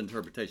said. It's an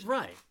interpretation.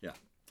 Right. Yeah.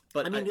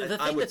 But I mean, the thing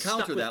I would that stuck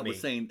counter with that me- with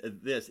saying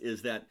this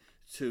is that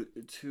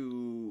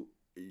to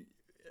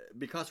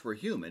because we're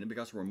human and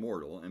because we're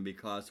mortal and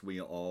because we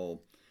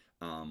all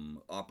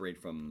operate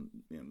from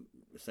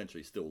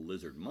essentially still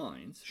lizard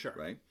minds, Sure.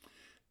 right?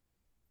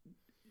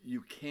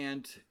 You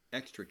can't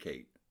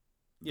extricate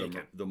Yeah, you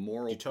can. the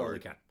moral You totally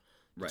part. can.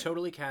 Right. You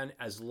totally can,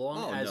 as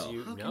long Oh, as no.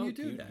 you... How no, can you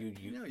do that?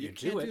 You No, you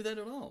can't do do that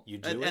at all. You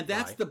do it and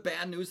that's by- the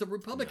bad news of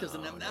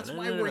republicanism. No, and that's no,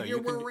 why no, no, we're no. here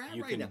You where can- we're at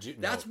you right can now. do- no.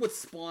 That's what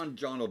spawned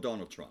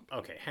Donald Trump.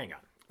 Okay, hang on.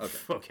 Okay.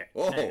 Okay.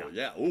 Oh, hang on.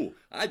 yeah. Ooh,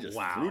 I just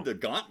Wow. threw the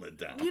gauntlet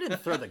down. You didn't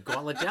throw the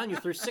gauntlet down. You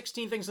threw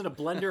 16 things in a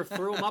blender,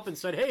 threw them up, and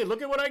said, hey,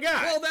 look at what I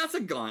got. Well, that's a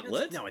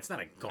gauntlet. No, it's not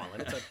a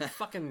gauntlet. It's a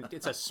fucking...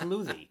 It's a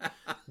smoothie.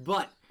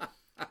 But,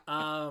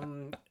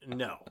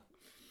 no.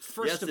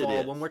 First Yes, of it all,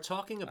 is. when we're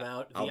talking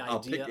about the I'll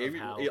idea pick of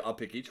how... I'll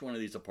pick each one of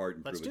these apart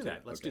and Let's prove do it to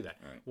that. you. Let's Okay. do that.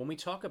 All right. When we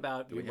talk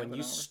about we have when an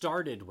you hour?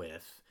 started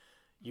with,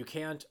 you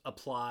can't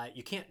apply,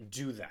 you can't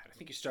do that. I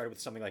think you started with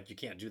something like you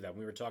can't do that. When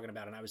we were talking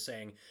about, and I was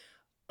saying,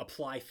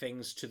 apply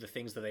things to the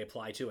things that they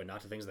apply to, and not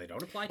to things they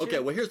don't apply to. Okay,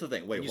 well, here's the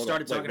thing. Wait, you hold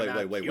started on. talking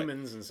about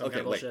humans and some okay,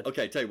 kind of bullshit.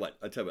 Okay, tell you what.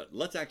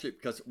 Let's actually,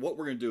 because what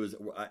we're going to do is,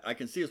 I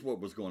can see is what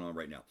was going on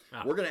right now.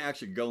 We're going to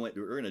actually we're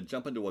going to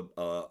jump into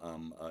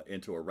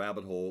a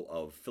rabbit hole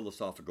of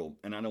philosophical,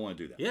 and I don't want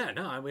to do that. Yeah,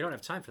 no, we don't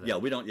have time for that. Yeah,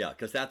 we don't. Yeah,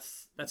 because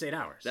that's 8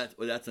 hours.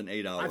 that's an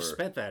 8 hour. I've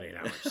spent that 8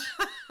 hours.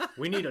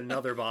 We need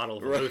another bottle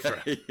of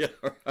Lutheran. Yeah,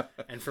 right.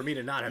 And for me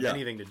to not have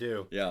anything to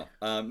do. Yeah.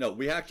 No,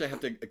 we actually have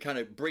to kind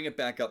of bring it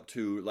back up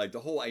to like the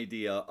whole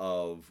idea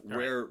of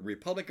where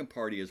Republican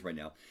Party is right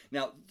now.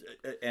 Now,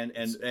 and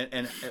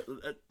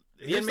The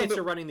inmates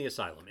are running the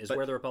asylum is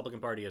where the Republican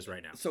Party is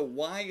right now. So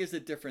why is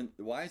it different?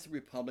 Why is the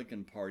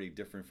Republican Party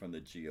different from the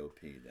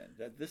GOP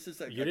then? This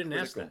is You didn't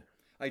ask that.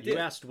 I did. You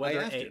asked whether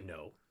I asked you.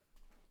 no.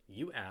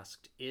 You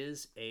asked,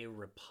 is a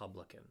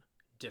Republican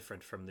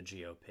different from the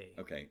GOP?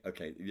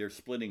 Okay. You're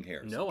splitting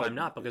hairs. No, I'm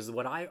not, because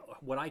what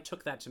I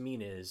took that to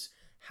mean is,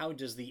 how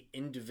does the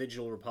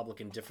individual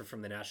Republican differ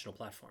from the national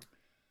platform?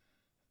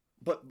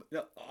 But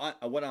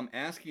what I'm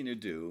asking you to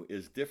do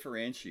is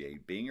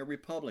differentiate being a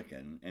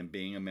Republican and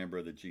being a member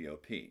of the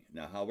GOP.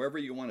 Now, however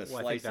you want to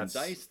Well, I think slice and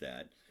that's- dice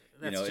that,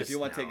 That's if just, you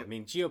want to no, take I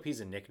mean, GOP's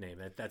a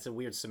nickname. That's a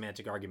weird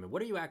semantic argument.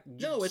 What are you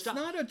No, it's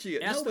not a GOP.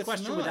 Ask No, the it's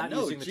question not. without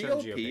No, using the term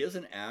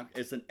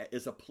GOP.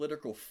 is a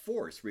political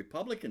force.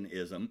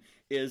 Republicanism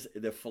is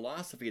the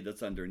philosophy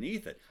that's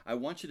underneath it. I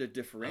want you to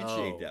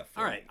differentiate that. For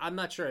All me. right, I'm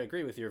not sure I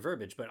agree with your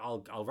verbiage, but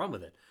I'll run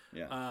with it.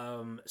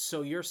 Yeah.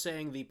 So you're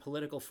saying the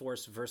political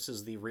force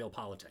versus the real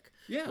politic.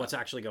 Yeah. What's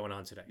actually going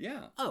on today?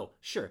 Yeah. Oh,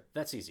 sure,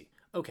 that's easy.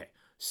 Okay,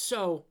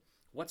 so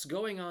what's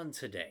going on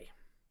today?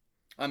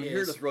 I'm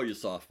here to throw you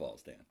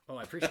softballs, Dan. Oh,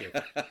 I appreciate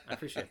that. I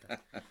appreciate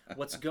that.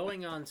 What's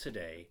going on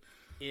today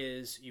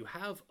is you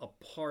have a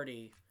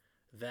party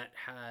that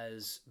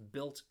has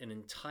built an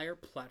entire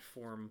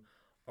platform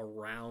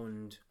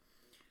around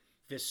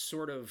this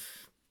sort of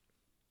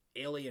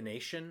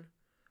alienation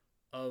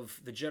of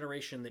the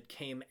generation that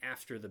came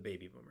after the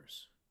baby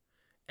boomers.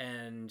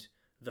 And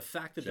the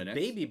fact that Gen the X?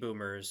 baby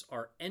boomers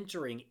are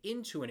entering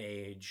into an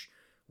age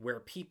where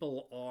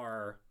people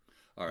are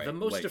All right. the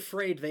most wait.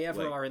 afraid they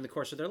ever Wait. are in the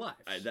course of their lives.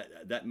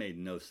 That made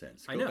no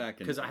sense. I Go know, back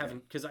and because I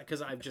haven't,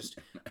 because I've just,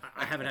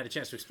 I haven't had a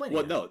chance to explain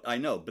Well, it. no, I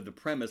know, but the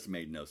premise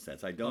made no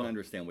sense. I don't Oh.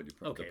 understand what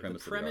Okay, the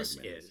premise, the premise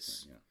of the argument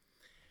is- Yeah.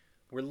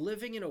 We're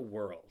living in a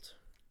world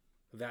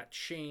that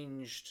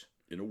changed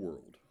In a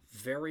world.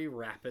 very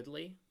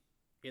rapidly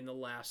in the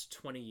last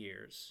 20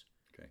 years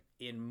Okay.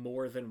 in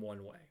more than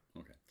one way.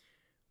 Okay.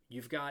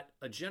 You've got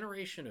a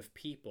generation of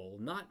people,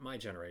 not my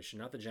generation,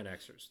 not the Gen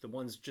Xers, the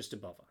ones just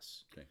above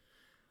us. Okay.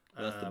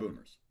 Well, that's the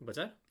boomers. What's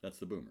that? That's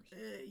the boomers.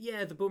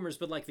 Yeah, the boomers,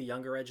 but like the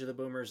younger edge of the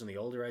boomers and the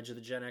older edge of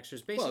the Gen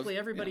Xers. Basically,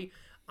 everybody.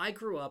 I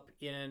grew up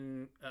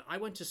in. I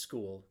went to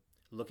school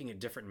looking at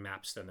different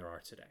maps than there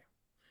are today.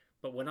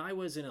 But when I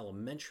was in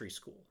elementary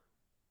school,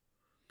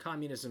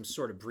 communism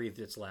sort of breathed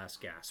its last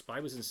gasp. I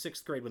was in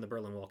 6th grade when the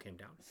Berlin Wall came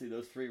down. See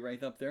those three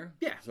right up there?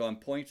 Yeah. So I'm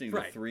pointing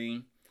Right. to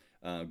three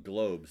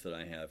globes that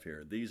I have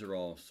here. These are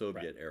all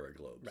Soviet era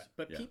globes. Right.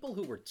 But Yeah. people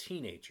who were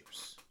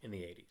teenagers in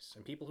the 80s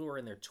and people who were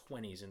in their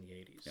 20s in the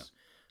 80s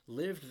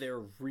lived their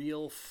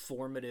real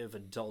formative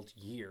adult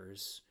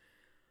years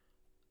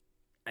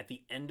at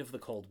the end of the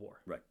Cold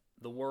War. Right.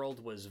 The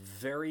world was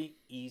very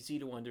easy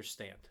to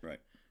understand. Right.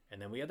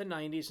 And then we had the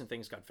 90s and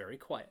things got very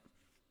quiet.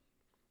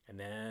 And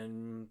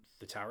then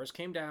the towers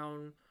came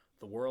down.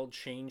 The world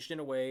changed in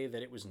a way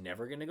that it was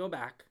never going to go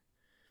back.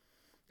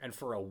 And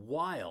for a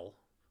while,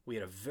 we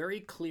had a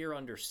very clear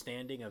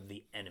understanding of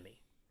the enemy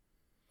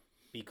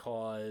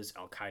because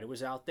Al Qaeda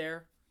was out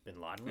there, Bin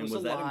Laden was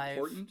alive. And was that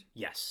important?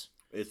 Yes.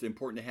 It's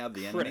important to have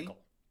the Critical. enemy?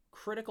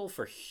 Critical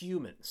for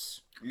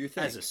humans You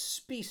think? as a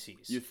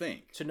species. You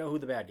think? To know who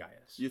the bad guy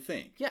is. You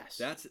think?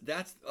 Yes.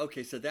 That's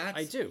okay. So that's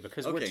I do,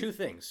 because we're two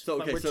things. So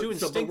okay, we're two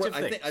instinctive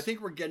things. I think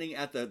we're getting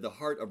at the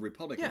heart of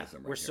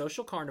republicanism. We're right here.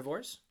 social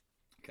carnivores.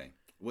 Okay,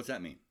 what's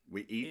that mean?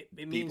 We eat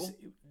It people? means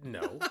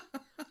no.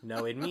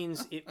 It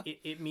means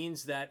it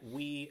means that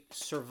we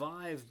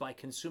survive by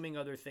consuming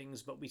other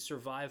things, but we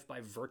survive by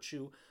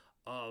virtue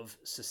of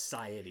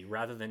society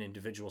rather than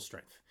individual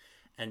strength.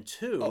 And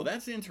two, Oh,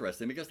 that's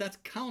interesting because that's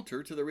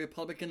counter to the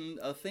Republican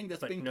thing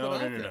that's being put out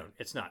there. No,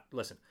 it's not.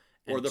 Listen,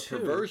 Or And the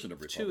perversion of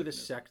Two,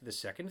 republicanism. the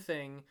second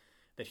thing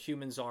that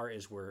humans are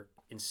is we're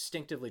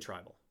instinctively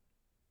tribal.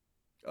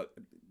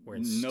 We're No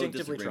instinctively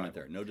disagreement tribal.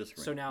 there. No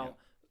disagreement. So now,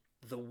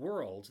 the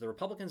world, the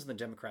Republicans and the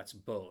Democrats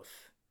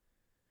both,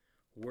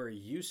 were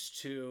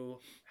used to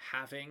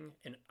having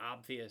an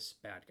obvious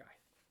bad guy.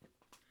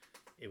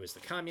 It was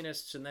the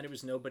communists, and then it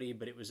was nobody,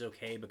 but it was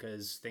okay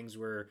because things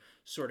were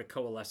sort of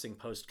coalescing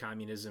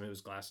post-communism. It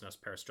was glasnost,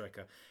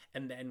 perestroika.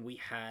 And then we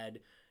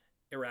had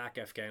Iraq,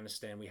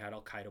 Afghanistan, we had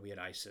Al-Qaeda, we had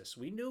ISIS.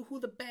 We knew who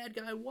the bad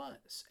guy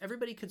was.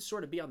 Everybody could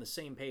sort of be on the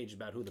same page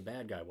about who the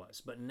bad guy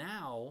was. But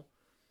now,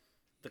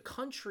 the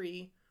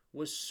country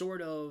was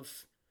sort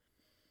of,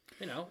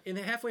 in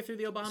the halfway through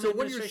the Obama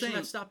administration,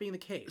 that stopped being the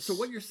case. So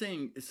what you're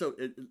saying,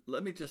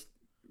 let me just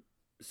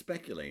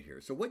speculate here.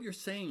 So what you're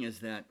saying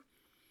is that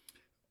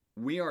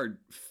we are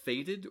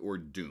fated or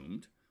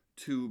doomed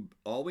to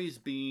always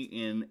be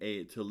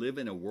to live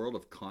in a world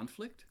of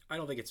conflict? I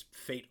don't think it's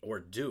fate or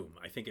doom.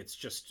 I think it's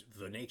just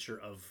the nature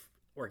of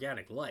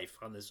organic life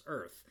on this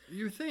earth.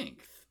 You think?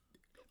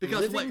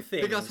 Because Living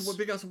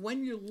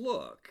when you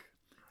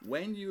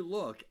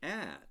look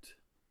at,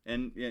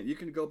 and you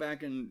can go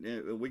back and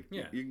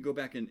you can go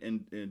back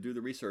and do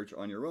the research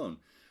on your own,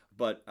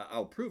 but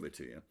I'll prove it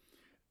to you.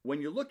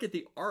 When you look at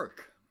the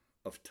arc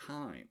of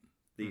time,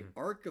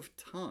 arc of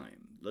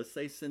time, let's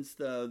say since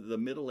the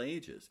Middle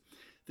Ages,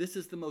 this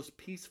is the most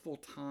peaceful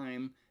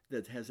time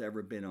that has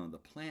ever been on the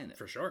planet.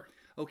 For sure.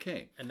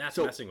 Okay. And that's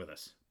messing with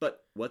us.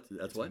 But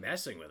that's It's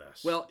messing with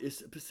us. Well,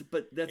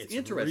 but that's it's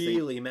interesting.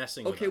 Really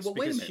messing with us. Well,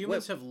 wait a because minute.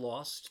 humans have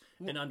lost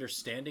an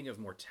understanding of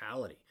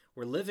mortality.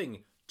 We're living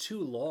too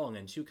long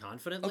and too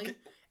confidently,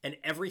 and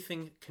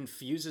everything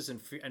confuses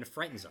and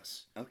frightens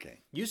us. Okay.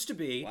 Used to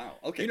be, wow.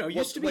 Okay.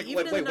 Used to be,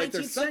 even in the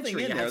 19th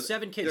century, you had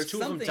 7 kids,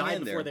 2 of them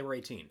died before they were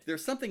 18.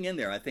 There's something in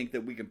there, I think,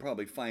 that we can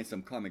probably find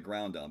some common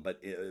ground on,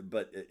 but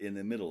in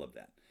the middle of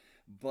that.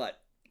 But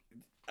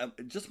I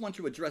just want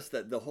to address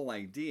that the whole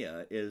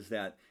idea is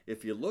that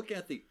if you look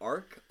at the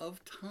arc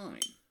of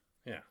time,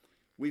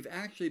 we've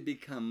actually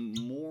become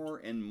more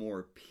and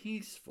more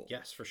peaceful.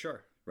 Yes, for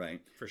sure.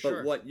 Right? For sure.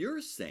 But what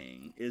you're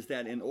saying is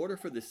that in order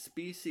for the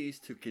species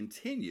to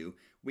continue,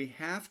 we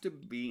have to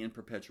be in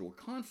perpetual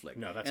conflict.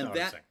 No, that's not what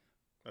I'm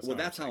saying.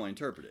 That's how I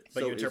interpret it.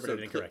 But you interpreted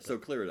it incorrectly. So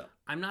clear it up.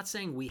 I'm not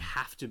saying we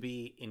have to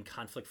be in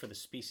conflict for the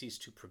species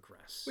to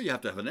progress. Well, you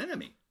have to have an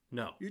enemy.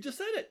 No. You just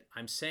said it.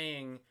 I'm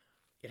saying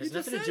it has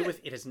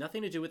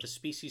nothing to do with the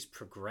species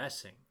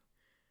progressing.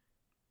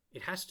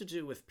 It has to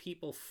do with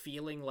people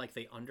feeling like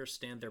they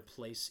understand their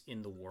place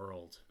in the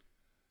world.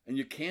 And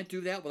you can't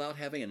do that without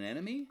having an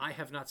enemy? I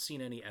have not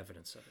seen any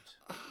evidence of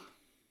it.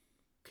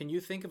 Can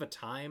you think of a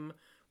time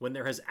when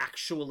there has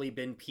actually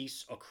been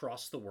peace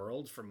across the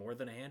world for more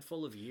than a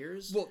handful of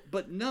years? Well,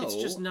 but no. It's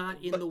just not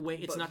the way.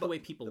 It's not the way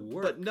people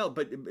work.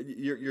 But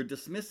you're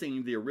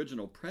dismissing the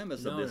original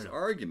premise of this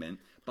argument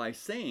by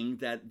saying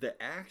that the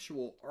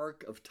actual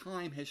arc of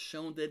time has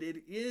shown that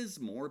it is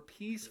more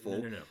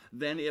peaceful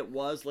than it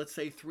was, let's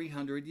say,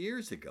 300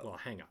 years ago. Well,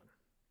 hang on.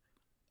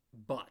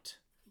 But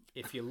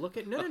if you look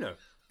at no.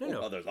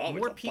 Well, there's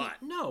always a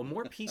but.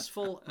 More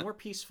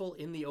peaceful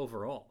in the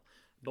overall.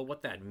 But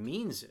what that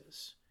means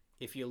is,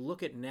 if you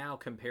look at now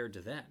compared to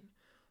then,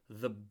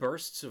 the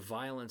bursts of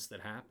violence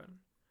that happen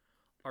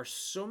are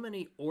so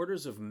many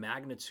orders of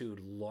magnitude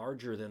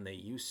larger than they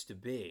used to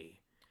be.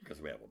 Because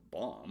we have a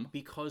bomb.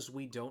 Because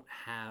we don't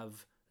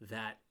have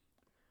that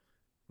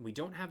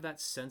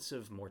sense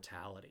of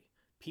mortality.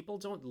 People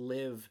don't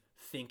live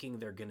thinking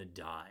they're going to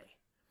die.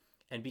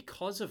 And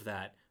because of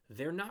that,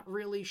 they're not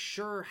really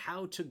sure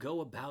how to go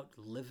about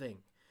living.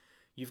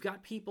 You've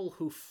got people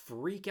who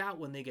freak out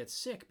when they get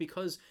sick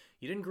because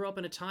you didn't grow up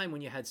in a time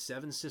when you had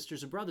 7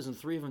 sisters and brothers and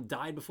 3 of them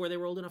died before they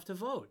were old enough to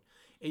vote.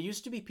 It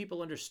used to be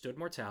people understood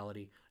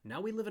mortality. Now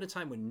we live in a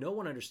time when no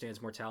one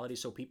understands mortality,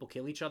 so people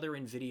kill each other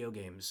in video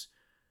games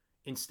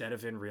instead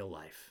of in real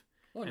life.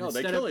 Well, no,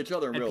 they kill each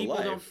other in real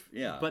life.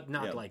 Yeah, but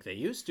not like they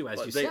used to,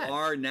 as you said. They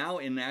are now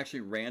in actually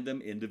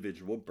random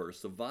individual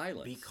bursts of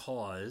violence.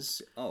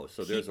 Because so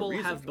there's a reason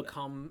people have for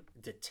become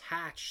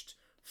detached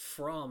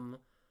from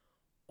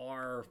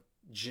our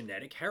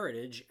genetic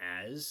heritage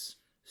as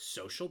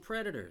social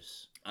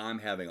predators. I'm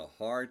having a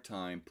hard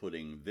time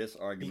putting this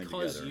argument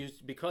together.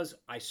 Because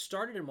I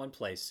started in one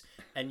place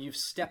and you've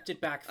stepped it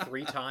back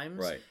 3 times.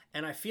 Right.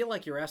 And I feel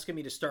like you're asking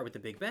me to start with the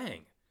Big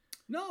Bang.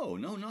 No,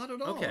 not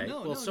at all. Okay.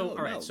 No, Well, no, so no,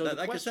 all right. no. So the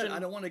like I said, question- I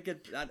don't want to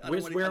get. I don't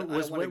Where's, wanna- where, I don't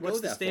was, wanna what's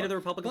go the that state far. of the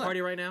Republican But-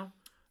 Party right now?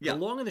 Yeah. The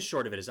long and the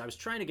short of it is, I was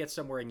trying to get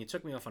somewhere and you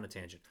took me off on a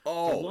tangent.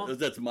 Oh, The long-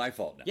 that's my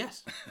fault now.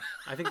 Yes,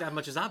 I think that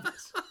much is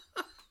obvious.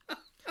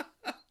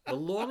 The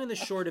long and the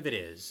short of it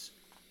is,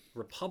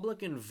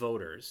 Republican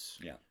voters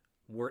Yeah.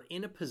 were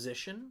in a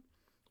position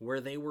where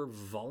they were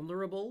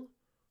vulnerable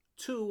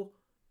to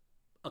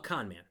a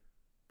con man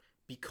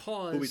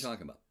because Who are we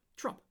talking about?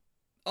 Trump.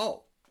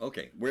 Oh,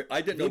 okay.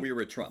 I didn't know we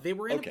were at Trump. They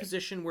were in okay. a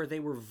position where they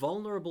were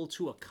vulnerable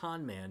to a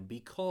con man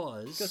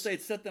because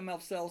they'd set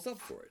themselves up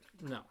for it.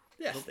 no,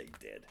 Yes, they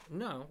did.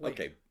 no. Wait,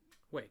 Okay,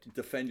 wait.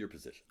 defend your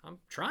position. I'm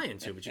trying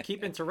to, but you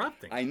keep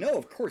interrupting. I know,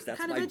 of course, that's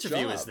kind my of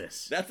interview job. is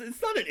this?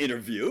 It's not an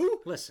interview.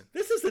 Listen.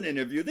 This is an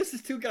interview. This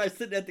is two guys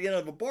sitting at the end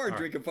of a bar right.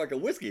 drinking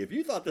fucking whiskey. If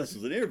you thought this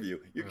was an interview,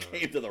 you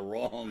came to the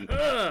wrong.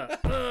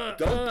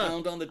 Don't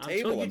pound on the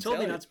table. You I'm told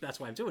me telling you. that's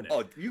why I'm doing it.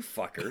 Oh, you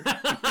fucker.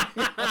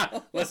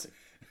 Listen.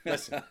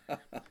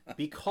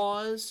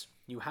 Because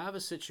you have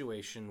a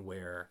situation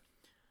where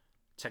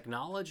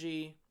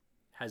technology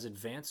has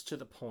advanced to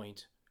the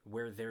point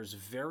where there's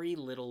very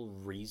little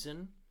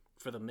reason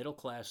for the middle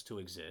class to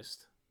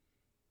exist.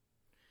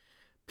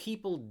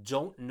 People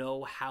don't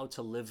know how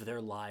to live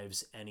their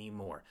lives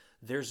anymore.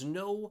 There's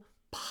no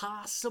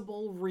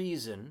possible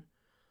reason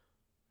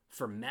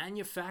for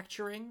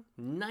manufacturing.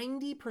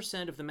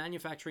 90% of the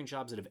manufacturing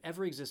jobs that have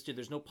ever existed,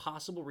 there's no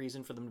possible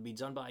reason for them to be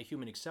done by a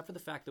human except for the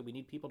fact that we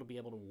need people to be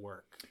able to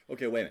work.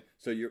 Okay, wait a minute.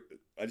 So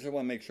I just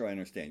want to make sure I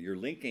understand. You're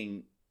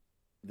linking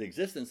the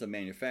existence of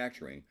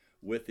manufacturing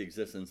with the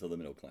existence of the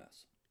middle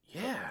class.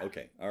 Yeah.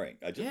 Okay. All right.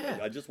 I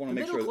just want to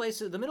make The middle sure. class,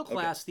 the middle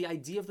class, the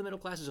idea of the middle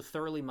class is a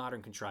thoroughly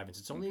modern contrivance.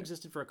 It's only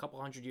existed for a couple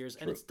hundred years,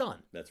 and it's done.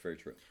 That's very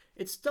true.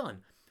 It's done.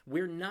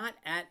 We're not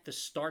at the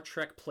Star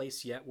Trek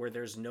place yet where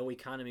there's no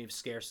economy of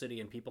scarcity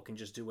and people can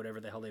just do whatever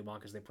the hell they want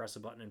because they press a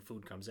button and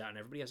food comes out and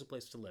everybody has a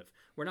place to live.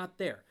 We're not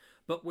there.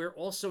 But we're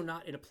also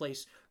not in a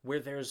place where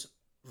there's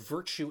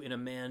virtue in a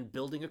man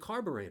building a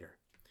carburetor.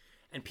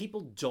 And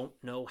people don't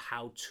know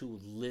how to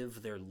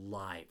live their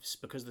lives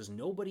because there's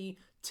nobody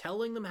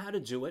telling them how to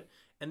do it,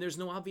 and there's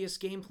no obvious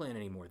game plan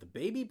anymore. The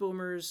baby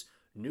boomers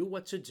knew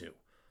what to do.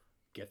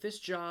 Get this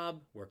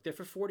job, work there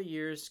for 40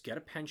 years, get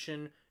a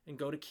pension, and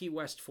go to Key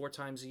West 4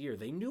 times a year.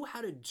 They knew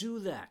how to do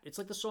that. It's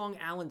like the song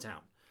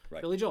Allentown.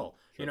 Right. Billy Joel.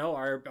 Sure. You know,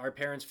 our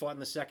parents fought in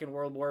the Second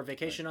World War,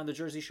 vacation on the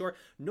Jersey Shore.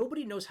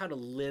 Nobody knows how to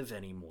live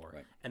anymore.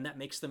 Right. And that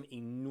makes them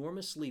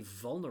enormously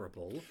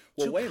vulnerable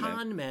to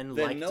con men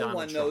like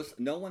Donald Trump.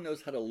 No one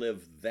knows how to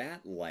live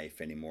that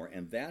life anymore,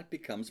 and that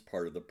becomes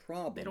part of the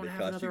problem. They don't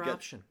have another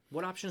option.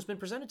 What option has been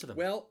presented to them?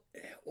 Well,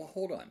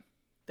 hold on.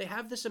 They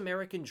have this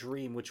American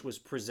dream, which was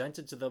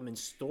presented to them in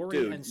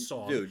story and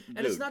song,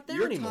 and it's not there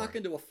you're anymore. You're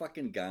talking to a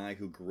fucking guy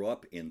who grew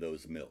up in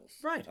those mills.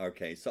 Right.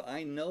 Okay, so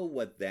I know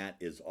what that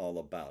is all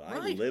about.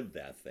 Right. I lived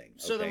that thing.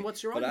 So okay? then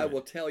what's your argument?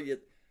 argument? But I will tell you,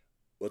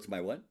 what's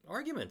my what?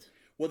 Argument.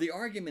 Well, the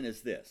argument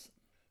is this.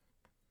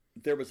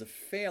 There was a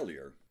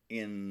failure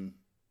in,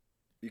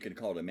 you can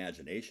call it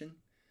imagination.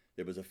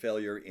 There was a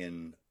failure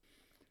in,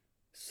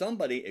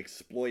 somebody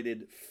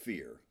exploited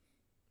fear.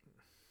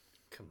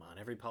 Come on,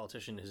 every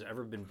politician has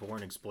ever been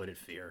born exploited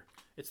fear.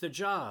 It's their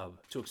job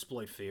to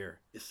exploit fear.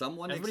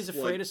 Everybody's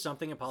afraid of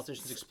something, and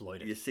politicians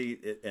exploit it. You see,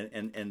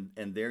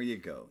 and there you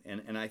go.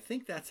 And I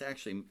think that's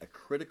actually a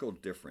critical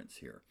difference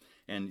here.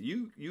 And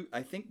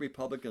I think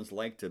Republicans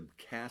like to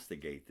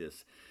castigate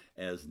this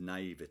as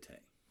naivete.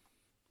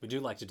 We do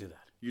like to do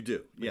that. You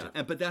do, yeah.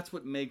 But that's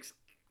what makes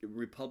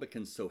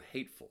Republicans so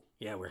hateful.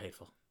 Yeah, we're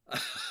hateful.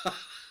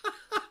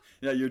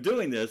 Now you're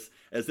doing this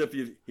as if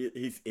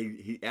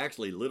he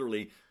actually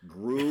literally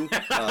grew.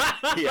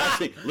 He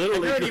actually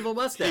literally an evil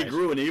mustache. He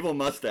grew an evil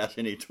mustache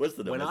and he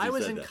twisted it. When I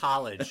was in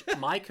college,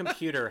 my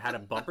computer had a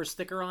bumper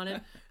sticker on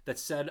it that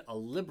said, "A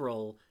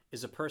liberal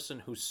is a person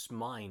whose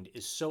mind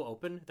is so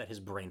open that his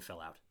brain fell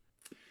out."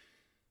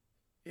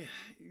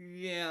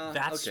 Yeah,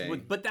 that's okay.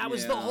 But that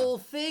was the whole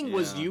thing.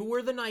 Was you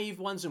were the naive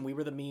ones and we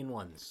were the mean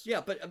ones.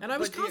 Yeah, and I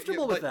was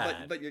comfortable with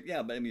that. But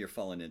I mean, you're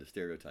falling into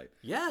stereotype.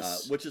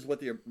 Yes, which is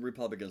what the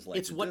Republicans like.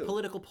 It's to what do.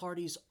 Political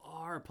parties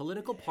are.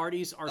 Political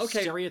parties are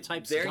okay,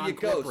 stereotypes. There gone you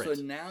go. corporate.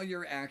 So now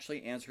you're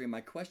actually answering my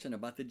question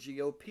about the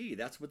GOP.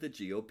 That's what the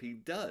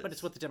GOP does. But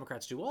it's what the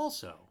Democrats do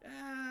also.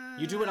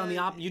 You do it on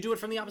the you do it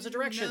from the opposite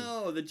direction.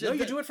 No,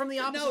 you do it from the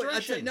opposite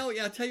direction.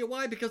 I'll tell you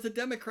why. Because the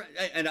Democrats,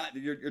 and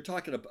you're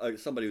talking to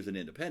somebody who's an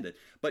independent,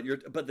 but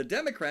the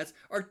Democrats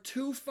are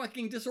too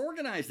fucking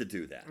disorganized to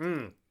do that.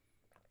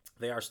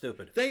 They are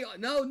stupid. They're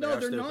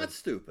not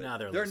stupid.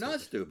 No, they're not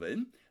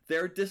stupid.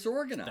 They're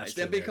disorganized,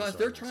 and because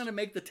they're trying to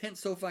make the tent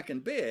so fucking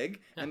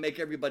big and make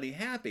everybody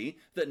happy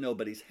that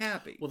nobody's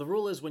happy. Well, the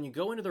rule is when you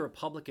go into the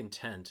Republican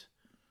tent,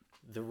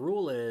 the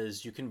rule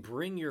is you can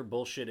bring your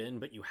bullshit in,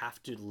 but you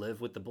have to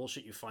live with the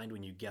bullshit you find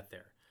when you get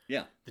there.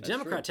 Yeah. The that's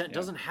Democrat true. tent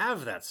doesn't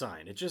have that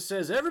sign. It just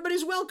says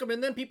everybody's welcome,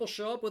 and then people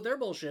show up with their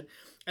bullshit,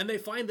 and they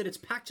find that it's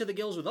packed to the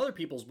gills with other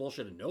people's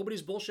bullshit, and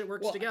nobody's bullshit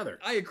works together.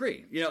 I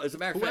agree. As a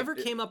matter of fact, Whoever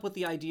came up with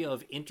the idea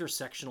of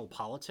intersectional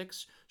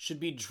politics should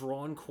be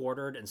drawn,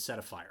 quartered, and set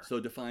afire. So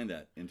define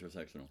that,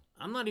 intersectional.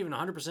 I'm not even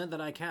 100% that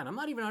I can. I'm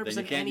not even 100% Then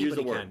you can't anybody use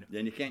the word. can.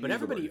 Then you can't but use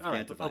everybody, the word. all right,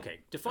 Can't define. okay.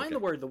 Define the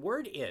word. The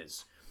word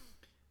is,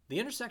 the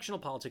intersectional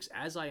politics,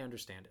 as I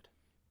understand it,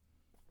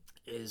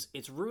 is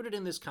it's rooted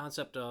in this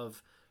concept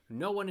of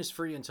no one is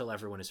free until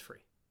everyone is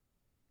free,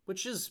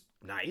 which is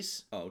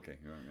nice. Oh, okay.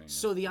 You're right.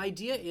 So the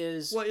idea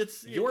is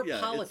your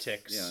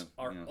politics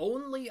are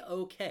only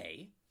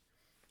okay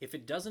if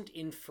it doesn't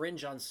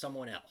infringe on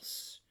someone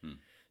else.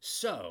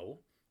 So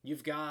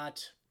you've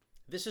got,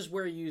 this is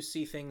where you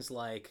see things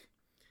like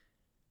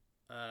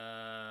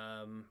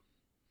Black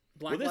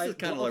this is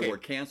kind of like where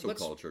cancel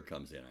culture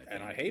comes in, I think.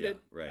 And I hate it.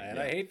 Right. And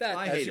I hate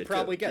that, as you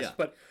probably guessed.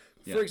 But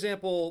for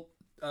example,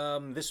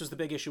 this was the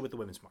big issue with the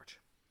Women's March.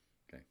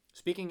 Okay.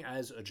 Speaking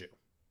as a Jew,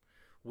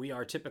 we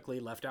are typically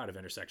left out of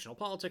intersectional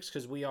politics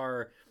because we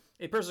are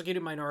a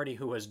persecuted minority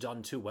who has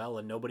done too well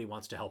and nobody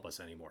wants to help us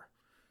anymore.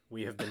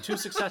 We have been too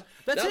successful.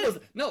 That's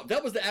it.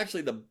 That was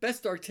actually the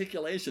best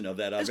articulation of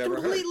that I've ever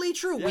heard. It's completely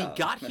true. Yeah. We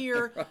got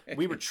here. Right.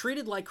 We were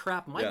treated like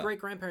crap. My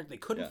great-grandparents, they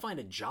couldn't find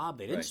a job.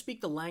 They didn't speak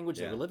the language.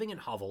 They were living in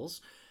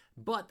hovels.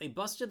 But they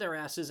busted their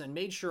asses and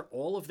made sure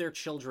all of their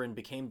children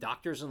became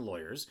doctors and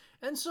lawyers.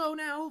 And so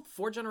now,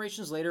 4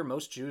 generations later,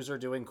 most Jews are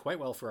doing quite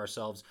well for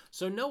ourselves.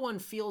 So no one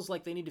feels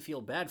like they need to feel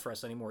bad for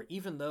us anymore,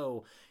 even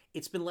though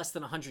it's been less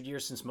than 100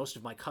 years since most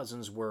of my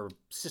cousins were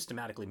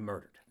systematically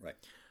murdered. Right.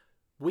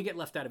 We get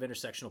left out of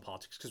intersectional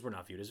politics because we're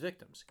not viewed as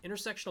victims.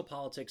 Intersectional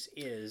politics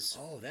is...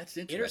 Oh, that's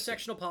interesting.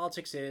 Intersectional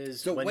politics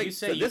is so when wait, you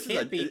say so you this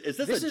can't be... Is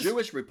this a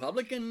Jewish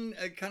Republican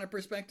kind of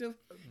perspective?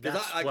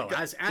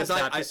 As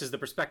this is the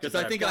perspective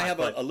because I think I have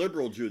a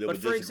liberal Jew that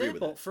would disagree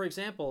with it. For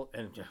example,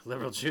 and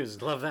liberal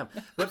Jews, love them.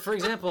 But for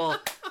example,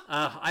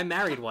 I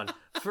married one.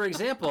 For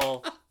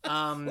example...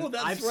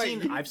 I've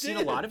seen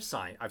a lot of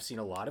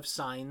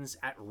signs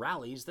at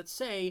rallies that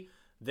say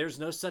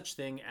there's no such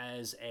thing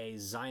as a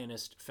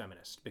Zionist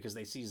feminist, because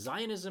they see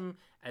Zionism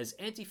as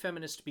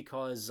anti-feminist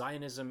because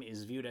Zionism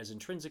is viewed as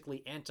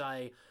intrinsically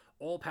anti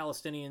all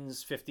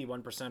Palestinians,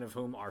 51% of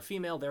whom are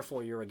female,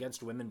 therefore you're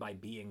against women by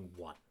being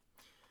one.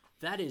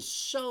 That is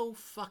so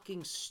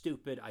fucking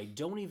stupid, I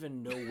don't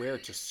even know where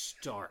to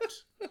start.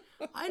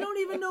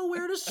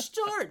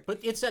 But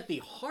it's at the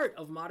heart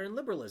of modern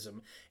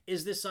liberalism,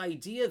 is this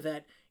idea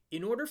that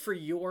in order for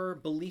your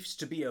beliefs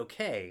to be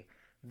okay,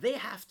 they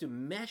have to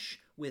mesh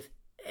with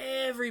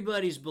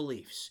everybody's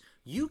beliefs.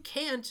 You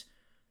can't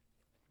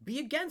be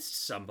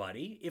against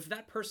somebody if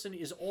that person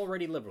is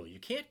already liberal. You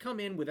can't come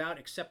in without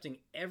accepting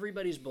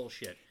everybody's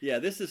bullshit. Yeah,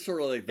 this is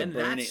sort of like the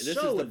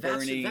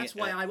Bernie. That's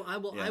why I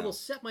will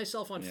set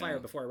myself on fire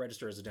before I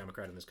register as a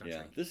Democrat in this country.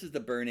 Yeah, this is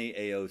the Bernie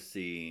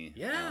AOC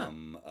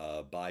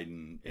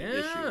Biden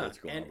issue that's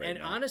going on right and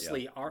now.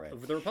 Honestly,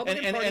 the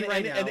Republican Party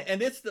right now,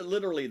 and it's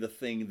literally the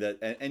thing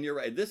that, and you're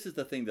right. This is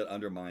the thing that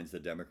undermines the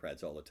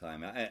Democrats all the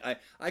time.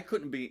 I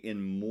couldn't be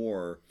in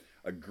more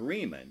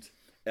agreement.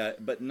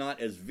 But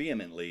not as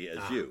vehemently as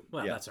you.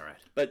 Well, that's all right.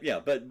 But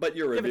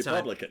you're a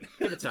Republican.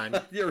 Give it time.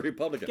 You're a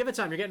Republican. Give it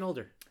time. You're getting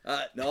older.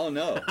 No.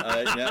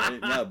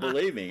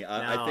 Believe me,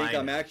 I think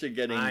I'm actually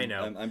getting. I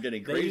know. I'm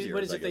getting crazier.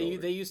 What is it?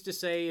 They used to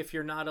say if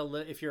you're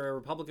a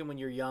Republican when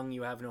you're young,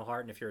 you have no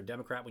heart, and if you're a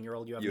Democrat when you're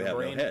old, you have no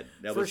brain. No head.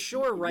 For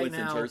sure, right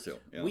now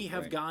we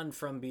have gone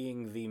from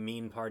being the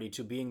mean party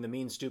to being the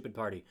mean stupid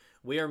party.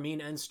 We are mean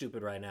and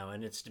stupid right now,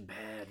 and it's a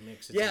bad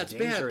mix. It's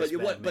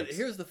bad. But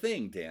here's the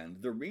thing, Dan.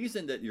 The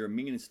reason that you're a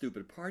mean and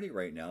stupid party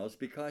right now is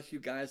because you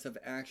guys have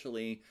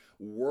actually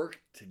worked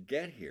to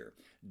get here.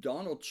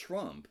 Donald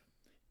Trump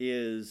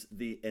is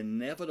the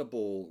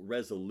inevitable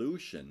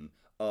resolution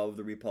of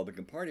the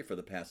Republican Party for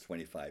the past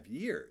 25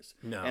 years.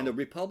 No. And the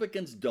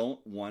Republicans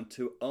don't want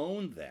to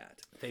own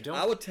that. They don't.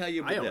 I will tell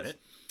you I own it.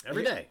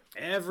 Every day.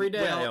 Every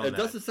day I own it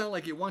doesn't sound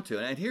like you want to.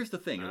 And here's the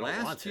thing.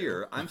 Last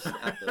year,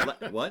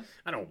 what?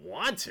 I don't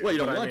want to. Well, you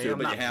don't want to,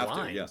 but you have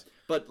to. Yeah.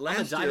 But last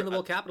I'm a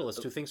dyed-in-the-wool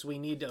capitalist who thinks we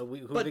need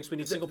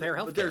single-payer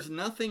health care. There's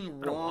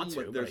nothing wrong.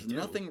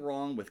 Nothing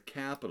wrong with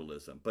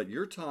capitalism. But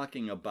you're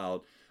talking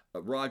about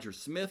Adam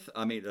Smith's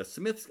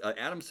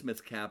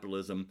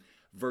capitalism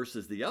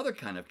versus the other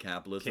kind of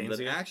capitalism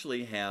that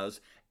actually has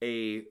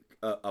a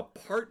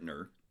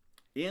partner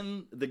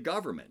in the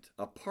government,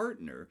 a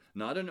partner,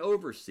 not an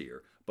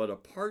overseer, but a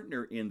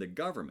partner in the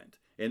government,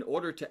 in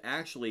order to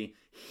actually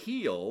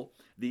heal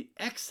the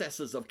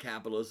excesses of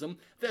capitalism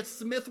that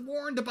Smith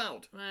warned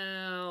about.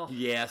 Well,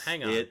 yes,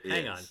 hang on. Yeah.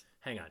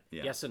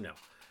 Yes and no.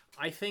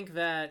 I think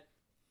that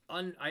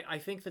I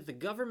think that the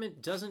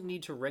government doesn't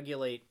need to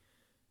regulate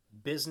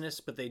business,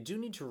 but they do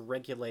need to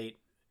regulate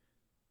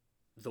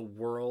the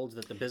world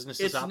that the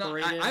businesses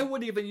operate in. I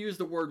wouldn't even use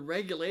the word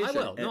regulation. I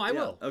will. No, I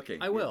will. Okay.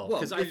 I will. Well,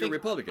 because you're a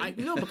Republican.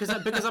 No, because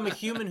I'm a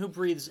human who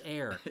breathes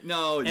air.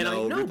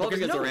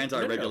 Republicans are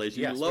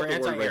anti-regulation. Yes, you love the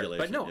word regulation.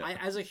 But no,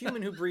 as a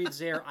human who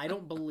breathes air, I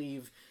don't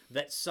believe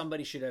that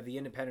somebody should have the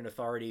independent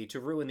authority to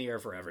ruin the air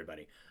for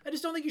everybody. I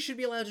just don't think you should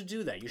be allowed to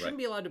do that. You shouldn't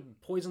be allowed to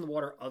poison the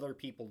water other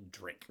people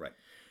drink. Right.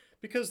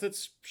 Because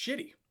that's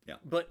shitty. Yeah.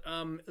 But,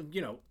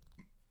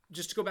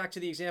 just to go back to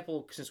the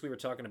example, since we were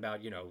talking about,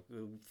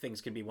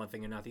 things can be one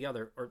thing and not the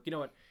other, or you know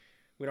what?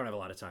 We don't have a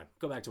lot of time.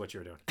 Go back to what you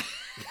were doing.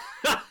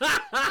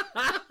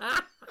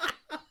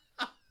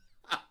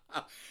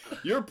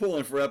 You're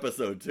pulling for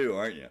episode 2,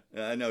 aren't you?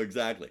 I know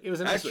exactly. It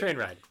was a nice train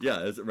ride. Yeah,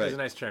 right. It was a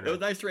nice train ride. It was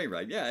a nice train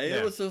ride. Yeah,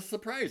 it was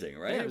surprising,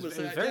 right? Yeah, it was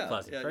very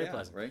pleasant. Very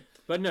pleasant. Right.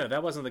 But no,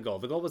 that wasn't the goal.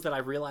 The goal was that I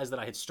realized that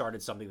I had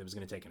started something that was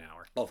going to take an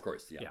hour. Oh, of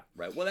course, yeah.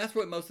 Right. Well, that's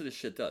what most of this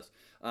shit does.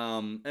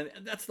 And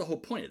that's the whole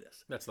point of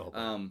this. That's the whole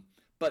point.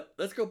 But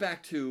let's go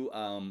back to,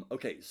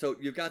 so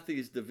you've got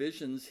these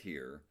divisions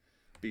here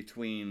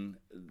between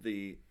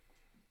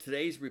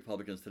today's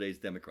Republicans, today's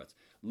Democrats.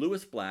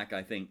 Lewis Black,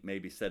 I think,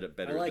 maybe said it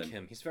better. I like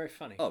him. He's very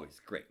funny. Oh, he's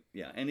great.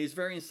 Yeah, and he's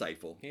very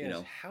insightful. He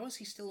is. How is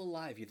he still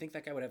alive? You think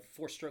that guy would have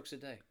 4 strokes a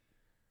day?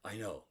 I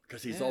know,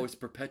 because he's always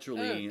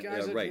perpetually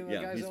right.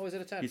 Yeah, he's always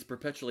at a 10. He's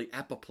perpetually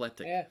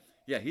apoplectic. Yeah.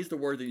 Yeah, he's the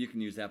word that you can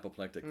use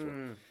apoplectic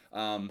for.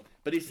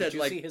 But he said,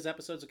 Did you see his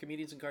episodes of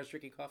Comedians in Cars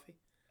Drinking Coffee?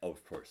 Oh,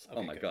 of course. Okay,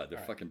 oh my God, they're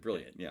fucking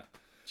brilliant. Yeah.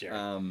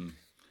 Jerry.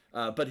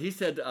 But he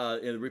said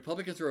the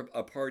Republicans are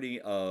a party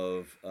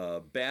of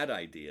bad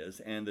ideas,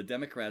 and the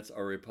Democrats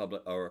are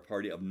a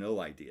party of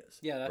no ideas.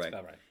 Yeah, that's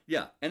about right.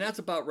 Yeah, and that's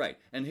about right.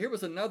 And here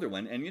was another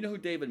one. And you know who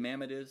David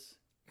Mamet is?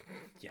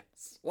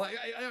 Yes. Well,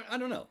 I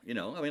don't know. A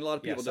lot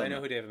of people don't. I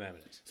know who David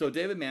Mamet is. So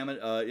David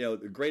Mamet,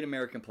 the great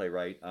American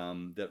playwright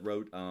that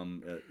wrote,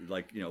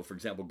 for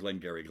example,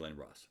 Glengarry Glen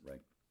Ross,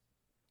 right?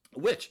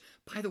 Which,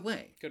 by the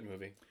way, good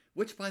movie.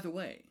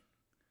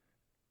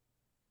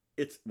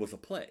 It was a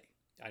play.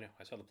 I know.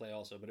 I saw the play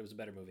also, but it was a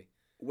better movie.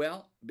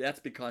 Well, that's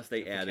because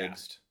they added.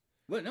 Cast.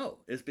 Well, no,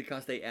 it's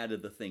because they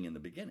added the thing in the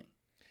beginning.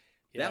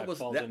 Yeah,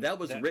 that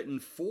was written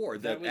for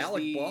the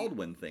Alec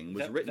Baldwin thing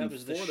was written for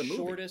the movie. That was the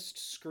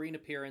shortest screen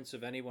appearance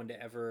of anyone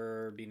to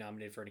ever be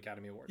nominated for an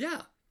Academy Award.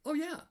 Yeah. Oh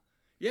yeah.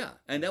 Yeah,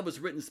 and that was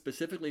written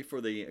specifically for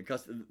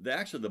because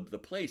the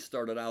play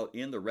started out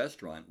in the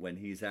restaurant when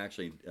he's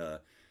actually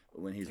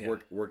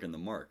working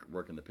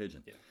the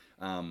pigeon.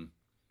 Yeah.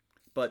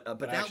 But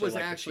that was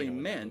actually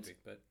meant. Movie,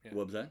 but, yeah.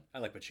 What was that? I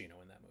like Pacino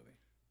in that movie.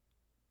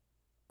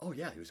 Oh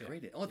yeah, he was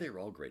great. They were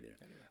all great in it.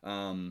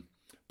 Anyway.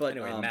 But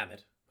anyway,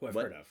 Mamet, who I've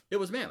heard of. It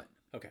was Mamet.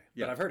 Okay,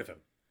 yeah. But I've heard of him.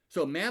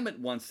 So Mamet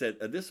once said,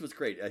 this was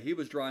great. He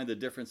was drawing the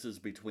differences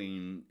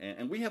between,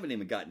 and we haven't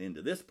even gotten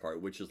into this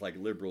part, which is like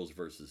liberals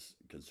versus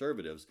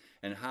conservatives,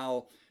 and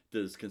how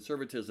does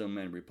conservatism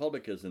and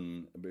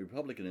republicanism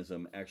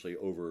actually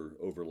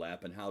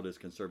overlap, and how does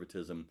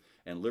conservatism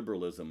and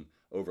liberalism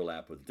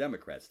overlap with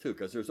Democrats too?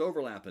 Because there's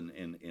overlap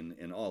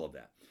in all of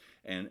that,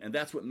 and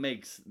that's what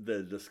makes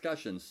the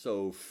discussion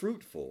so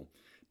fruitful,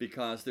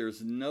 because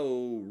there's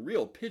no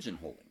real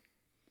pigeonholing.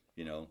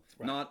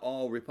 Right. Not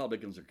all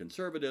Republicans are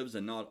conservatives,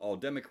 and not all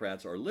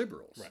Democrats are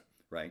liberals.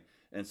 Right.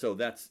 And so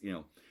that's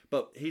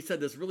But he said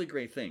this really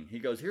great thing. He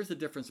goes, "Here's the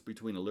difference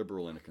between a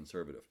liberal and a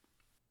conservative.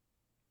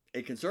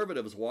 A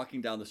conservative is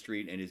walking down the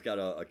street and he's got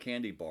a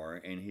candy bar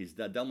and he's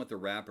done with the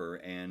wrapper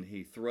and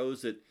he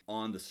throws it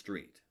on the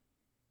street.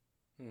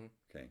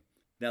 Okay.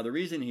 Now, the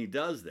reason he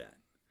does that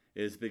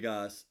is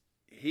because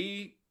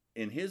in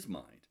his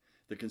mind,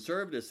 the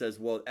conservative says,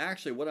 well,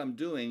 actually, what I'm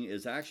doing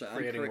is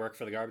creating work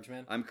for the garbage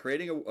man. I'm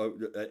creating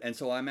and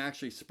so I'm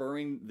actually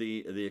spurring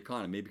the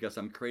economy because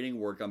I'm creating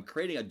work. I'm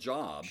creating a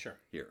job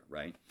here,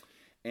 right?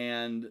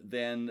 And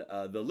then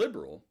the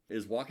liberal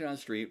is walking on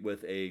the street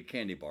with a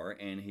candy bar,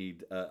 and he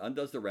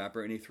undoes the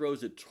wrapper, and he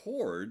throws it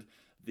toward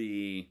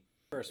the...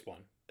 First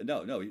one.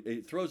 No,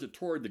 he throws it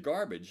toward the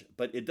garbage,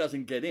 but it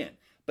doesn't get in.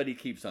 But he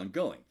keeps on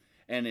going.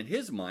 And in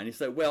his mind, he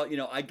said, well,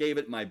 I gave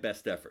it my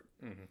best effort.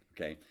 Mm-hmm.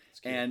 Okay?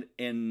 And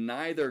in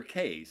neither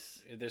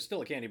case... There's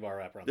still a candy bar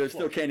wrapper on the floor. There's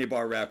still a candy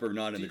bar wrapper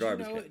not in the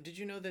garbage can. Did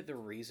you know that the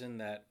reason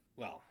that...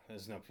 Well,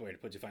 there's no way to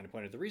put a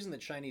point. The reason that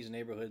Chinese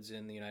neighborhoods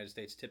in the United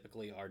States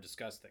typically are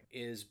disgusting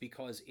is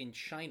because in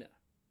China,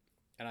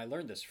 and I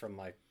learned this from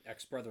my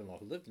ex-brother-in-law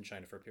who lived in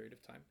China for a period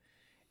of time,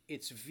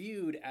 it's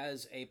viewed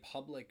as a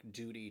public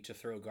duty to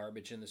throw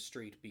garbage in the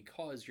street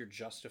because you're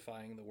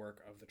justifying the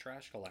work of the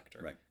trash collector.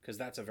 Right. Because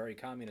that's a very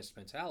communist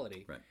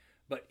mentality. Right.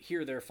 But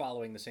here they're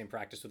following the same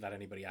practice without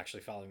anybody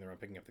actually following their own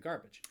picking up the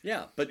garbage.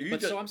 Yeah,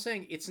 so I'm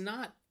saying it's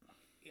not...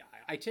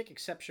 I take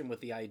exception with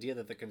the idea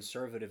that the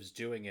conservative's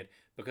doing it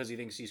because he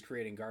thinks he's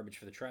creating garbage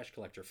for the trash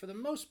collector. For the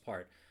most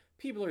part,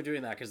 people are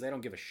doing that because they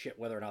don't give a shit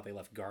whether or not they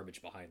left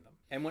garbage behind them.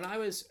 And when I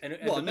was...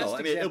 it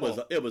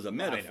was a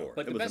metaphor.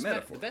 But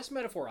the best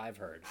metaphor I've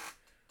heard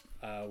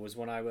was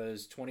when I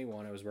was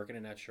 21. I was working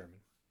in Nat Sherman.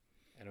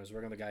 And I was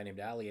working with a guy named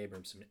Allie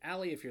Abramson.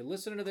 Allie, if you're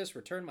listening to this,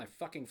 return my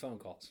fucking phone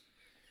calls.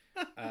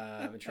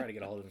 I've been trying to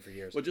get a hold of him for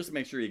years. Well, just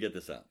make sure you get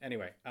this out.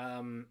 Anyway,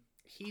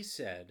 he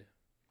said...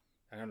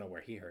 I don't know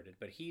where he heard it,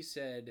 but he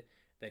said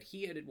that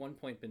he had at one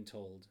point been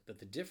told that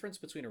the difference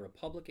between a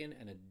Republican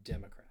and a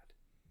Democrat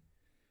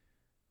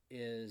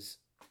is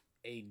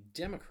a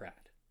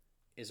Democrat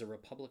is a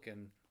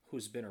Republican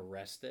who's been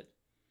arrested.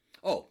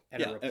 Oh,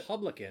 and a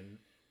Republican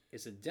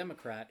is a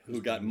Democrat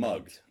who got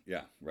mugged.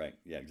 Yeah, right.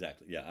 Yeah,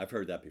 exactly. Yeah, I've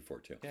heard that before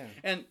too. Yeah.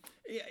 And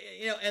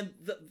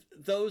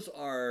those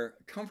are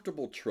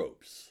comfortable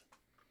tropes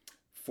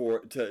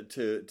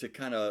to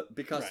kind of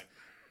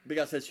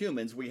because as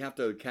humans we have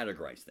to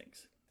categorize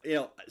things.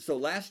 So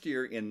last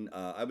year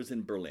I was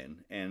in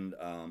Berlin, and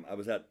I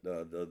was at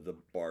the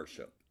bar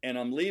show, and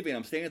I'm leaving.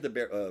 I'm staying at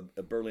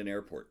the Berlin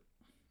airport,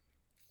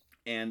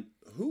 and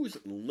who's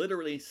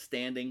literally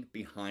standing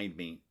behind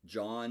me?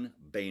 John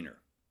Boehner.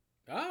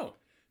 Oh,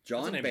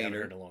 John that's a name Boehner, I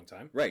haven't heard in a long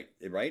time. Right,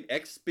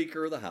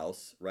 ex-Speaker of the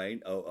House,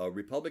 right, a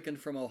Republican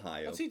from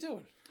Ohio. What's he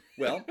doing?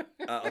 Well,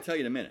 I'll tell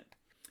you in a minute.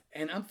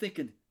 And I'm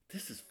thinking,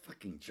 this is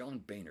fucking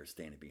John Boehner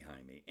standing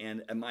behind me,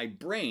 and my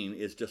brain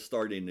is just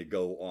starting to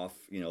go off,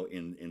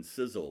 in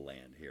sizzle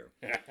land here.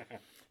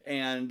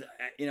 And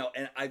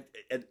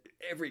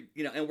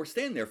and we're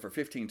standing there for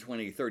 15,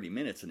 20, 30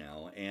 minutes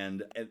now,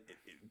 and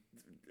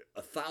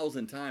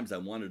 1,000 times I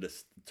wanted to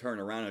turn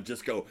around and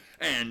just go,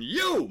 and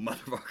you,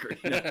 motherfucker,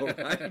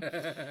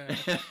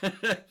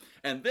 right?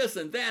 And this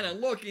and that,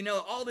 and look,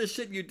 all this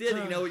shit you did,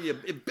 you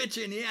bitch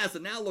you in the ass,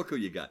 and now look who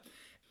you got.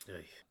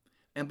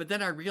 But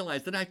then I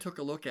realized, then I took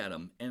a look at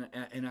him, and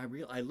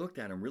I looked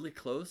at him really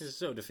close. He's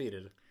so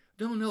defeated.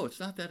 No, it's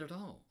not that at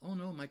all. Oh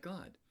no, my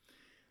God.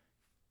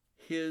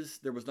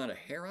 There was not a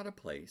hair out of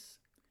place.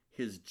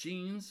 His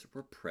jeans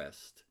were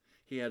pressed.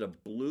 He had a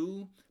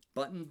blue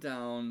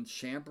button-down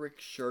cambric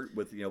shirt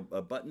with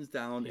buttons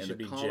down, he and should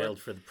the be collar. Jailed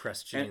for the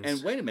pressed jeans.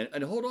 And wait a minute,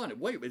 and hold on,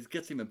 wait, it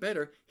gets even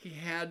better. He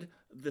had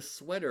the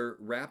sweater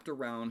wrapped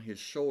around his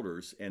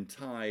shoulders and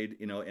tied,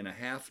 in a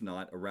half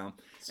knot around.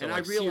 So and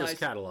like I realized, Sears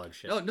catalog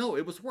shit. No,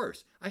 it was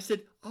worse. I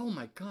said, oh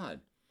my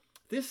God,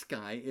 this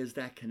guy is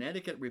that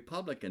Connecticut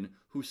Republican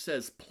who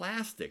says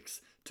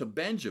plastics to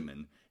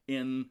Benjamin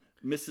in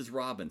Mrs.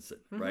 Robinson,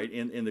 right,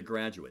 in The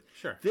Graduate.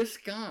 Sure. This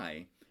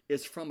guy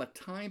is from a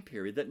time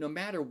period that no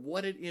matter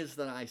what it is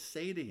that I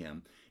say to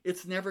him,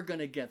 it's never going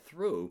to get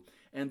through.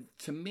 And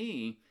to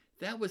me,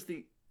 that was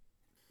the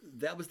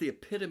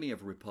epitome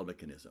of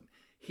republicanism.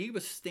 He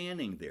was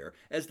standing there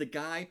as the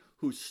guy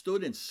who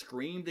stood and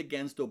screamed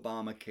against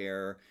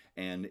Obamacare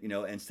and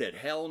said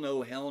hell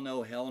no, hell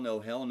no, hell no,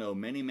 hell no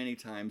many, many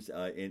times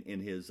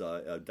in his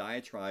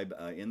diatribe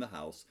in the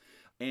House.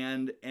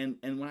 And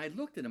when I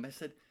looked at him, I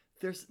said,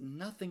 there's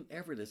nothing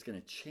ever that's going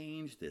to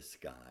change this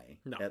guy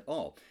at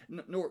all.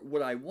 Nor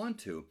would I want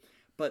to.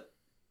 But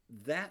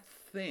that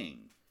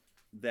thing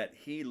that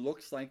he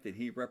looks like, that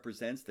he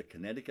represents, the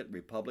Connecticut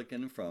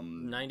Republican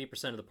from...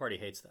 90% of the party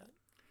hates that.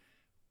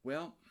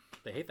 Well...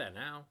 They hate that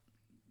now.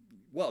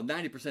 Well,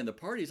 90% of the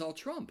party is all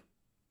Trump.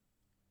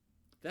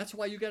 That's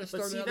why you got to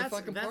start another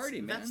fucking party,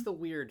 man. That's the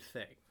weird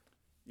thing.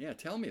 Yeah,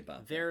 tell me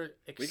about that.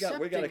 We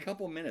got a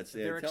couple minutes.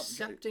 They're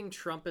accepting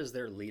Trump as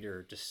their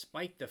leader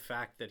despite the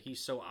fact that he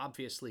so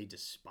obviously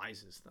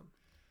despises them.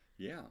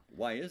 Yeah.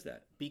 Why is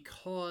that?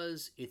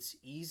 Because it's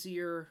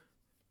easier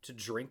to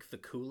drink the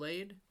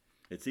Kool-Aid.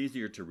 It's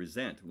easier to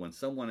resent. When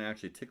someone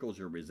actually tickles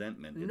your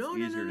resentment, it's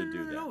easier to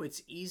do that. No,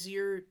 it's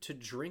easier to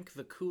drink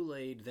the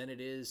Kool-Aid than it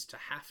is to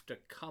have to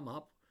come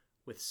up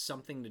with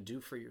something to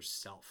do for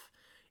yourself.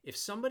 If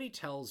somebody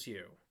tells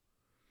you,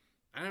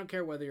 I don't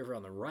care whether you're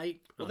on the right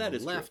or on the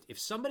left, true. If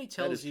somebody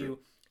tells you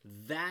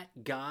that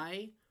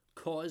guy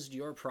caused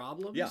your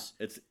problems,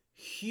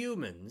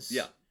 humans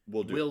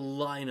will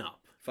line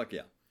up. Fuck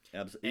yeah.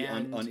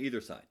 Absolutely. On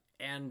either side.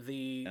 And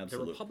the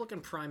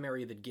Republican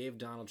primary that gave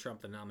Donald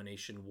Trump the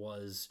nomination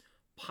was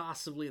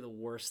possibly the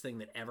worst thing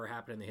that ever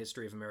happened in the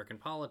history of American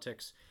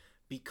politics,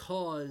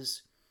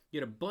 because you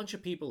had a bunch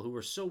of people who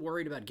were so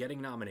worried about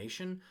getting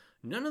nomination,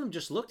 none of them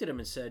just looked at him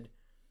and said,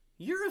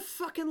 "You're a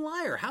fucking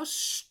liar. How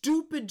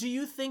stupid do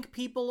you think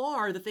people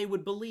are that they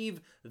would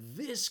believe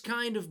this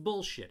kind of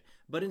bullshit?"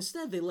 But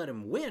instead they let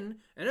him win,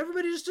 and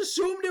everybody just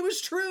assumed it was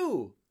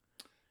true.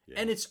 Yeah.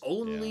 And it's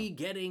only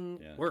getting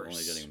worse.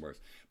 Only getting worse.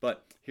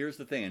 But here's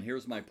the thing, and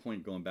here's my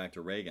point going back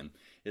to Reagan,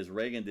 is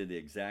Reagan did the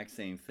exact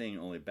same thing,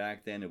 only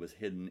back then it was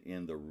hidden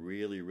in the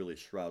really, really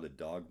shrouded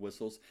dog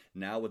whistles.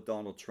 Now with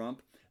Donald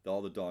Trump,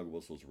 all the dog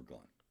whistles were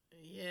gone.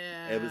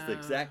 Yeah. It was the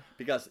exact,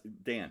 because,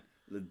 Dan,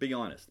 be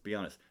honest,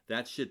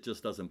 that shit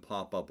just doesn't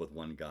pop up with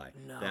one guy.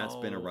 No. That's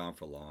been around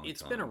for a long time.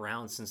 It's been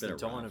around since the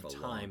dawn of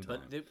time.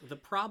 But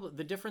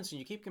the difference, and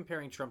you keep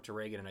comparing Trump to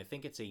Reagan, and I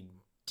think it's a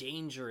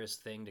dangerous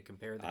thing to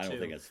compare the two. I don't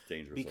think it's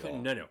dangerous at all.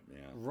 No. Yeah.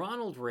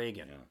 Ronald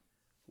Reagan. Yeah.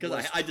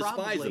 Because I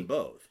despise them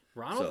both.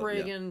 Ronald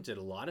Reagan did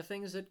a lot of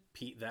things that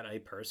a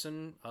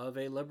person of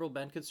a liberal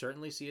bent could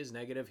certainly see as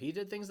negative. He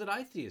did things that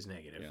I see as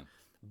negative. Yeah.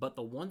 But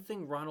the one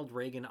thing Ronald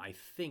Reagan, I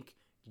think,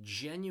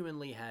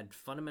 genuinely had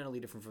fundamentally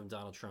different from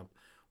Donald Trump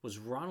was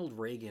Ronald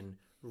Reagan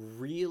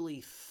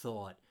really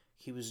thought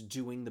he was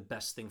doing the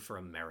best thing for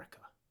America.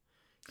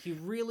 He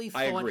really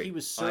I thought agree. he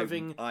was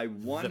serving I the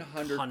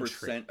 100%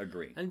 country.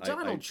 agree. And I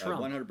Donald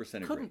Trump 100%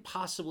 agree. couldn't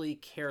possibly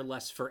care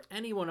less for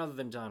anyone other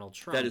than Donald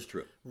Trump. That is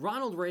true.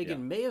 Ronald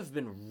Reagan may have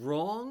been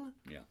wrong,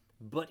 Yeah.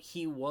 but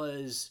he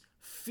was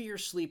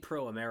fiercely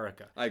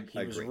pro-America.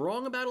 He was agree.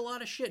 wrong about a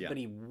lot of shit, Yeah.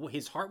 but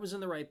his heart was in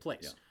the right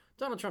place. Yeah.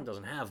 Donald Trump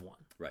doesn't have one.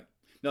 Right.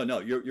 No,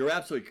 you're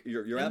absolutely And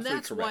absolutely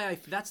that's correct. why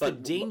that's the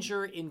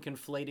danger in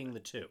conflating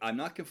the two. I'm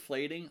not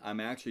conflating. I'm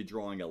actually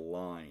drawing a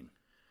line.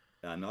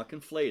 I'm not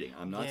conflating.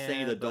 I'm not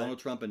saying that Donald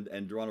Trump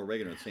and Ronald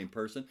Reagan are the same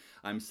person.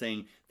 I'm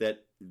saying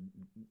that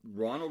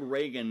Ronald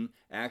Reagan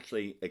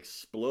actually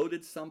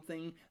exploded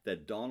something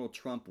that Donald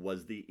Trump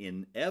was the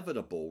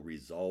inevitable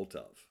result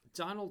of.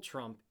 Donald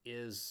Trump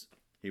is...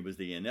 He was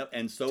the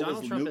and so Donald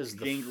was Trump Newt is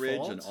the Gingrich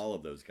fault. and all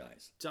of those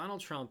guys.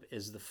 Donald Trump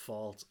is the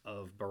fault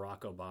of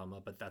Barack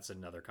Obama, but that's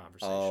another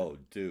conversation. Oh,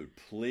 dude,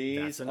 please!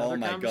 That's another oh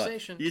my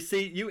conversation. God! You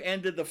see, you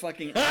ended the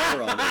fucking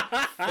hour on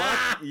it.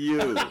 Fuck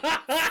you!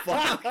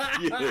 Fuck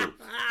you!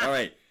 All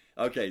right,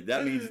 okay.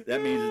 That means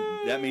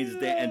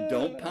Dan, and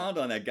don't pound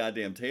on that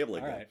goddamn table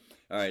again.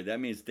 All right, that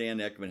means Dan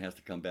Ekman has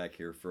to come back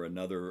here for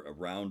another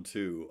round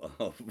 2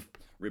 of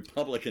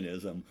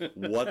Republicanism.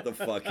 What the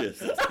fuck is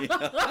this?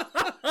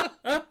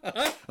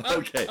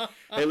 Okay.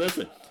 Hey,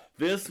 listen.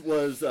 This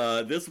was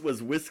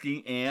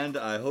Whiskey, and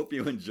I hope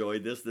you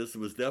enjoyed this. This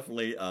was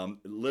definitely,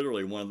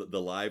 literally one of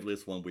the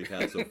liveliest one we've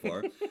had so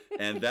far,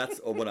 and that's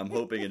what I'm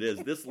hoping it is.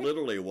 This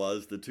literally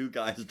was the two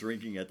guys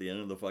drinking at the end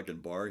of the fucking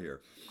bar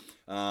here.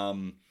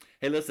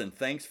 Hey, listen,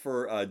 thanks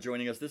for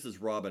joining us. This is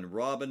Robin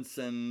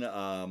Robinson.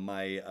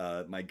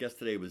 My guest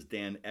today was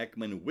Dan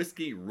Ekman,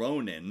 Whiskey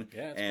Ronin.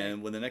 Yeah,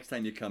 and when the next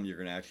time you come, you're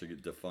going to actually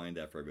define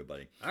that for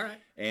everybody. All right.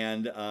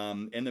 And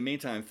in the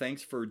meantime,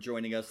 thanks for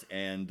joining us,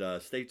 and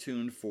stay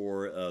tuned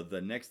for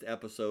the next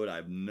episode. I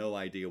have no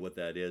idea what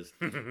that is,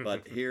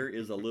 but here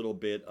is a little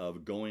bit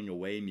of going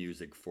away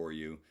music for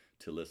you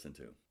to listen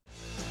to.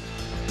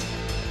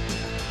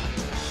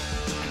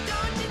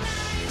 Don't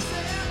deny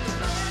yourself.